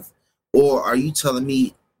that month? Or are you telling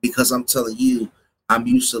me because I'm telling you I'm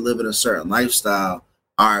used to living a certain lifestyle?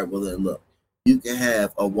 All right, well then look, you can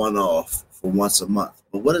have a one-off for once a month.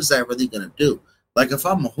 But what is that really going to do? Like, if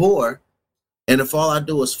I'm a whore and if all I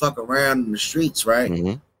do is fuck around in the streets,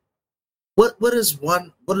 right? What is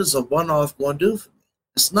a one-off going to do for me?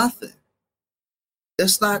 It's nothing.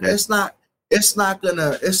 It's not gonna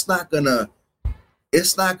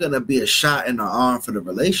be a shot in the arm for the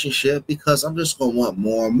relationship, because I'm just gonna want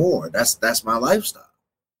more and more. That's my lifestyle.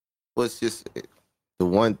 Well, it's just the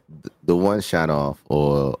one shot off,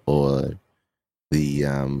 or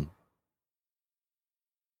the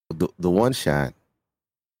one shot,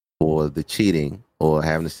 or the cheating, or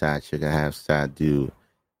having a side chick and have side dude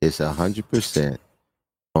is 100%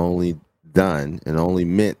 only done and only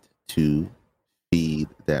meant to feed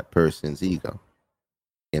that person's ego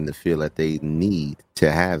and the feel that they need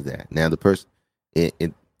to have that. Now, the person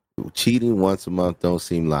cheating once a month don't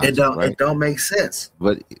seem logical. It don't make sense.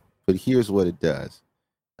 But here's what it does.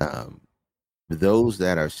 Those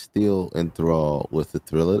that are still enthralled with the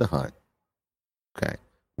thrill of the hunt, okay,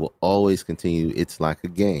 will always continue. It's like a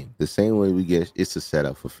game. The same way we get, it's a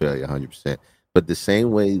setup for failure, 100%. But the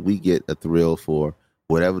same way we get a thrill for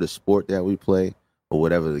whatever the sport that we play, or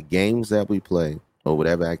whatever the games that we play, or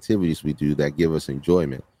whatever activities we do that give us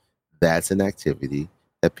enjoyment, that's an activity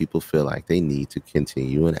that people feel like they need to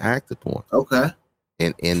continue and act upon. Okay.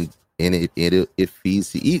 And it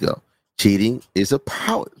feeds the ego. Cheating is a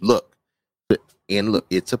power. Look,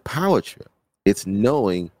 it's a power trip. It's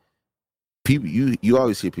knowing people. You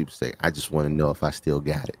always hear people say, I just want to know if I still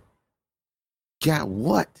got it. Got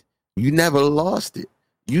what? You never lost it.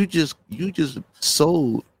 You just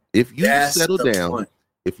sold. If you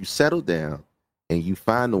settle down and you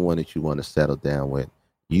find the one that you want to settle down with,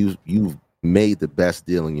 you've made the best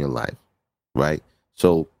deal in your life, right?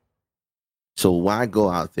 So why go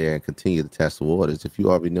out there and continue to test the waters if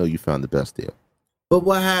you already know you found the best deal? But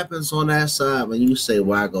what happens on that side when you say,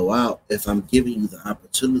 why go out? If I'm giving you the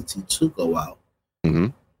opportunity to go out,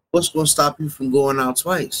 what's going to stop you from going out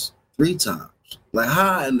twice, 3 times? Like,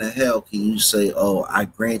 how in the hell can you say, "Oh, I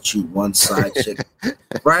grant you one side chick,"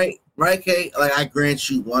 right? Right, Kate? Like, I grant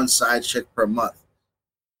you one side chick per month.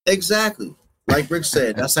 Exactly. Like Rick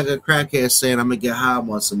said, that's like a crackhead saying, "I'm gonna get high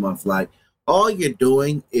once a month." Like, all you're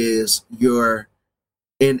doing is you're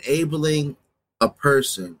enabling a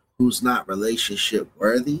person who's not relationship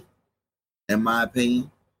worthy, in my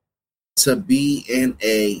opinion, to be in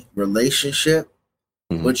a relationship,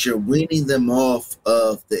 but you're weaning them off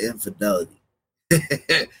of the infidelity.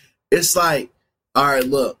 It's like, all right,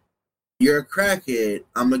 look, you're a crackhead.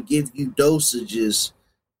 I'm gonna give you dosages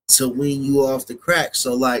to wean you off the crack.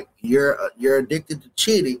 So like you're addicted to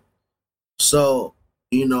cheating. So,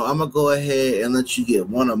 I'm gonna go ahead and let you get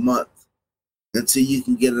one a month until you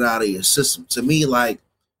can get it out of your system. To me, like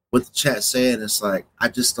what the chat saying, it's like I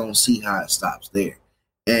just don't see how it stops there.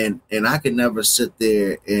 And I can never sit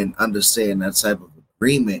there and understand that type of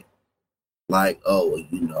agreement. Like, oh,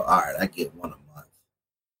 all right, I get one a month.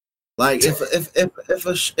 Like if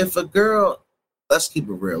a girl, let's keep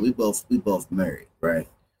it real. We both married, right?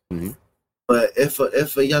 Mm-hmm. But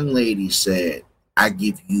if a young lady said, "I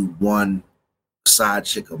give you one side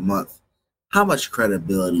chick a month," how much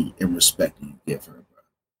credibility and respect do you give her,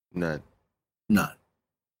 bro? None.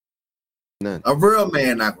 A real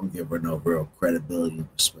man not gonna give her no real credibility and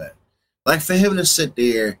respect. Like for him to sit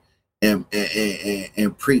there and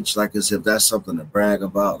preach like as if that's something to brag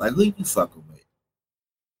about. Like, who you fucking with?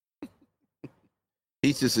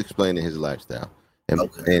 He's just explaining his lifestyle,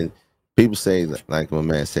 and people say, like my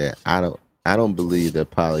man said, I don't believe that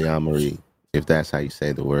polyamory, if that's how you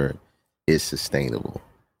say the word, is sustainable.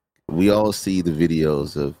 We all see the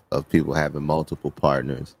videos of people having multiple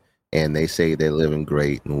partners, and they say they're living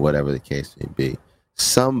great and whatever the case may be.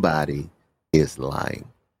 Somebody is lying.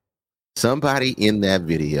 Somebody in that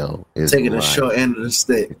video is taking lying. The short end of the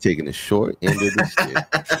stick. Taking the short end of the stick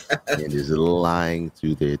and is lying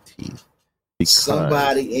through their teeth. Because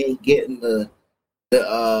somebody ain't getting the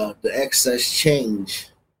excess change.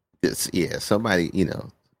 Yeah, somebody,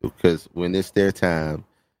 because when it's their time,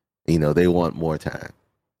 they want more time,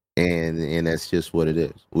 and that's just what it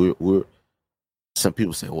is. We're some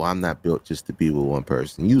people say, "Well, I'm not built just to be with one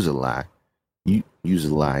person." Use a lie. You use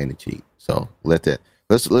a lie and a cheat. So let that.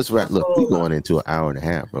 Let's wrap. Look, we're going into an hour and a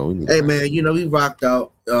half, bro. Hey man, we rocked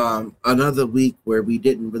out another week where we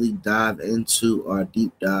didn't really dive into our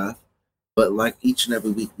deep dive. But like each and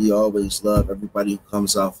every week, we always love everybody who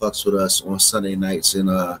comes out, fucks with us on Sunday nights and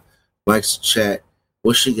likes to chat.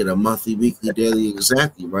 We should get a monthly, weekly, daily,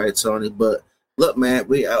 exactly, right, Tony? But look, man,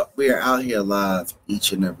 we are out here live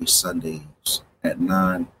each and every Sunday at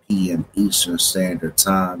 9 p.m. Eastern Standard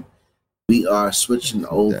Time. We are switching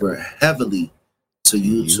over heavily to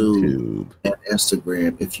YouTube and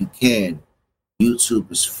Instagram. If you can, YouTube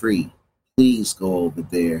is free. Please go over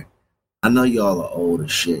there. I know y'all are old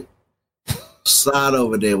as shit. Slide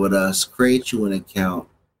over there with us, create you an account,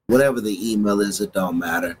 whatever the email is, it don't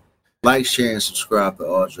matter. Like, share, and subscribe to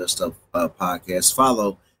All Dressed Up Podcast.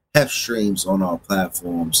 Follow Hef Streams on all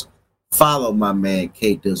platforms. Follow my man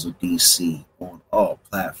K Dizzle DC on all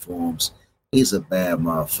platforms. He's a bad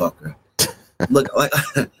motherfucker. Look,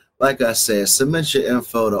 like I said, submit your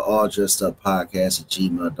info to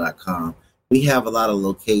alldresseduppodcast@gmail.com. We have a lot of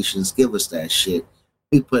locations. Give us that shit.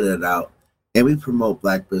 We put it out. And we promote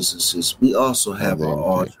Black businesses. We also have our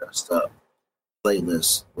All Dressed Up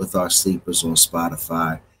playlist with our sleepers on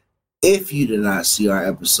Spotify. If you did not see our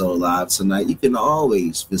episode live tonight, you can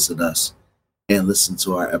always visit us and listen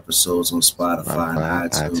to our episodes on Spotify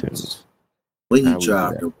and iTunes. When you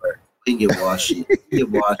drive to work, when you're washing your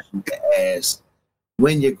ass,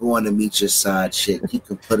 when you're going to meet your side chick, you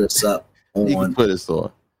can put us up on. You can put us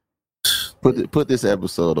on. Put this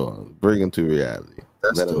episode on. Bring them to reality.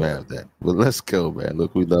 Let them have that. But let's go, man.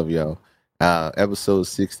 Look, we love y'all. Episode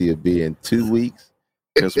 60 will be in 2 weeks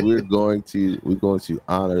because we're going to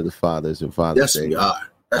honor the fathers and Father's Day. Yes,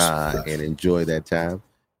 we are. And enjoy that time.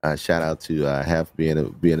 Shout out to Hef being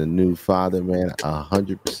a new father, man.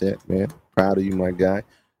 100%, man. Proud of you, my guy.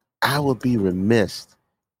 I would be remiss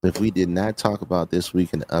if we did not talk about this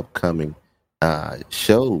week in the upcoming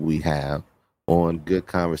show we have on Good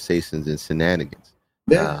Conversations and Shenanigans.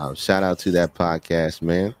 Yeah. Shout out to that podcast,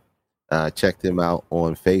 man. Check them out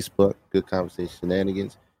on Facebook, Good Conversation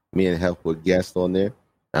Shenanigans. Me and Hef were guests on there.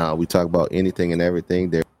 We talk about anything and everything.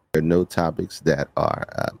 There are no topics that are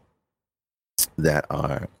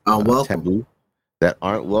taboo, that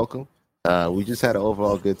aren't welcome. We just had an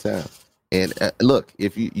overall good time. And look,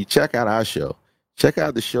 if you check out our show, check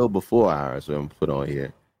out the show before ours that I'm put on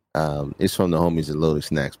here. It's from the homies at Loaded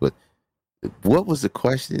Snacks. But what was the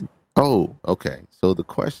question? Oh, okay. So the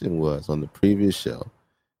question was on the previous show,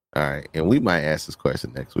 All right, and we might ask this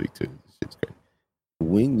question next week too. This shit's great.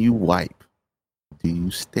 When you wipe, do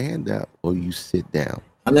you stand up or you sit down?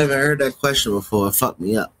 I never heard that question before. It fucked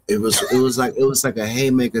me up. It was like a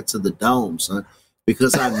haymaker to the dome, son.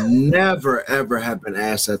 Because I never ever have been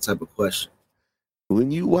asked that type of question.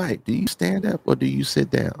 When you wipe, do you stand up or do you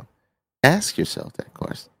sit down? Ask yourself that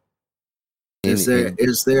question. Is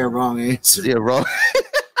there a wrong answer? Yeah, wrong.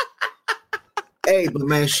 Hey, but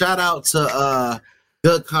man, shout out to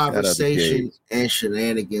Good Conversation and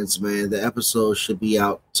Shenanigans, man. The episode should be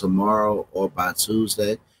out tomorrow or by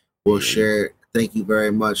Tuesday. We'll share it. Thank you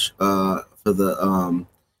very much for the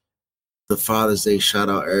Father's Day shout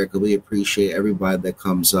out, Erica. We appreciate everybody that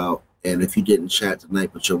comes out. And if you didn't chat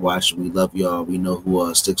tonight, but you're watching, we love y'all. We know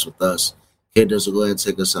who sticks with us. Kid Does, go ahead and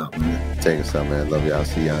take us out, man. Take us out, man. Love y'all.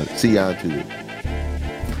 See y'all too.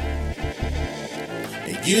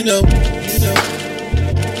 And you know,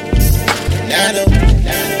 and I know,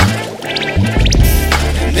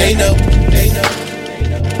 and they know, and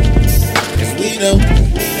we know,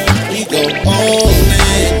 we go all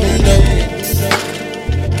in, you know,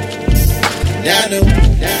 and I know,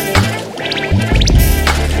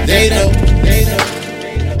 they know,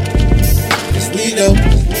 'cause we know,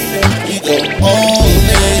 we go all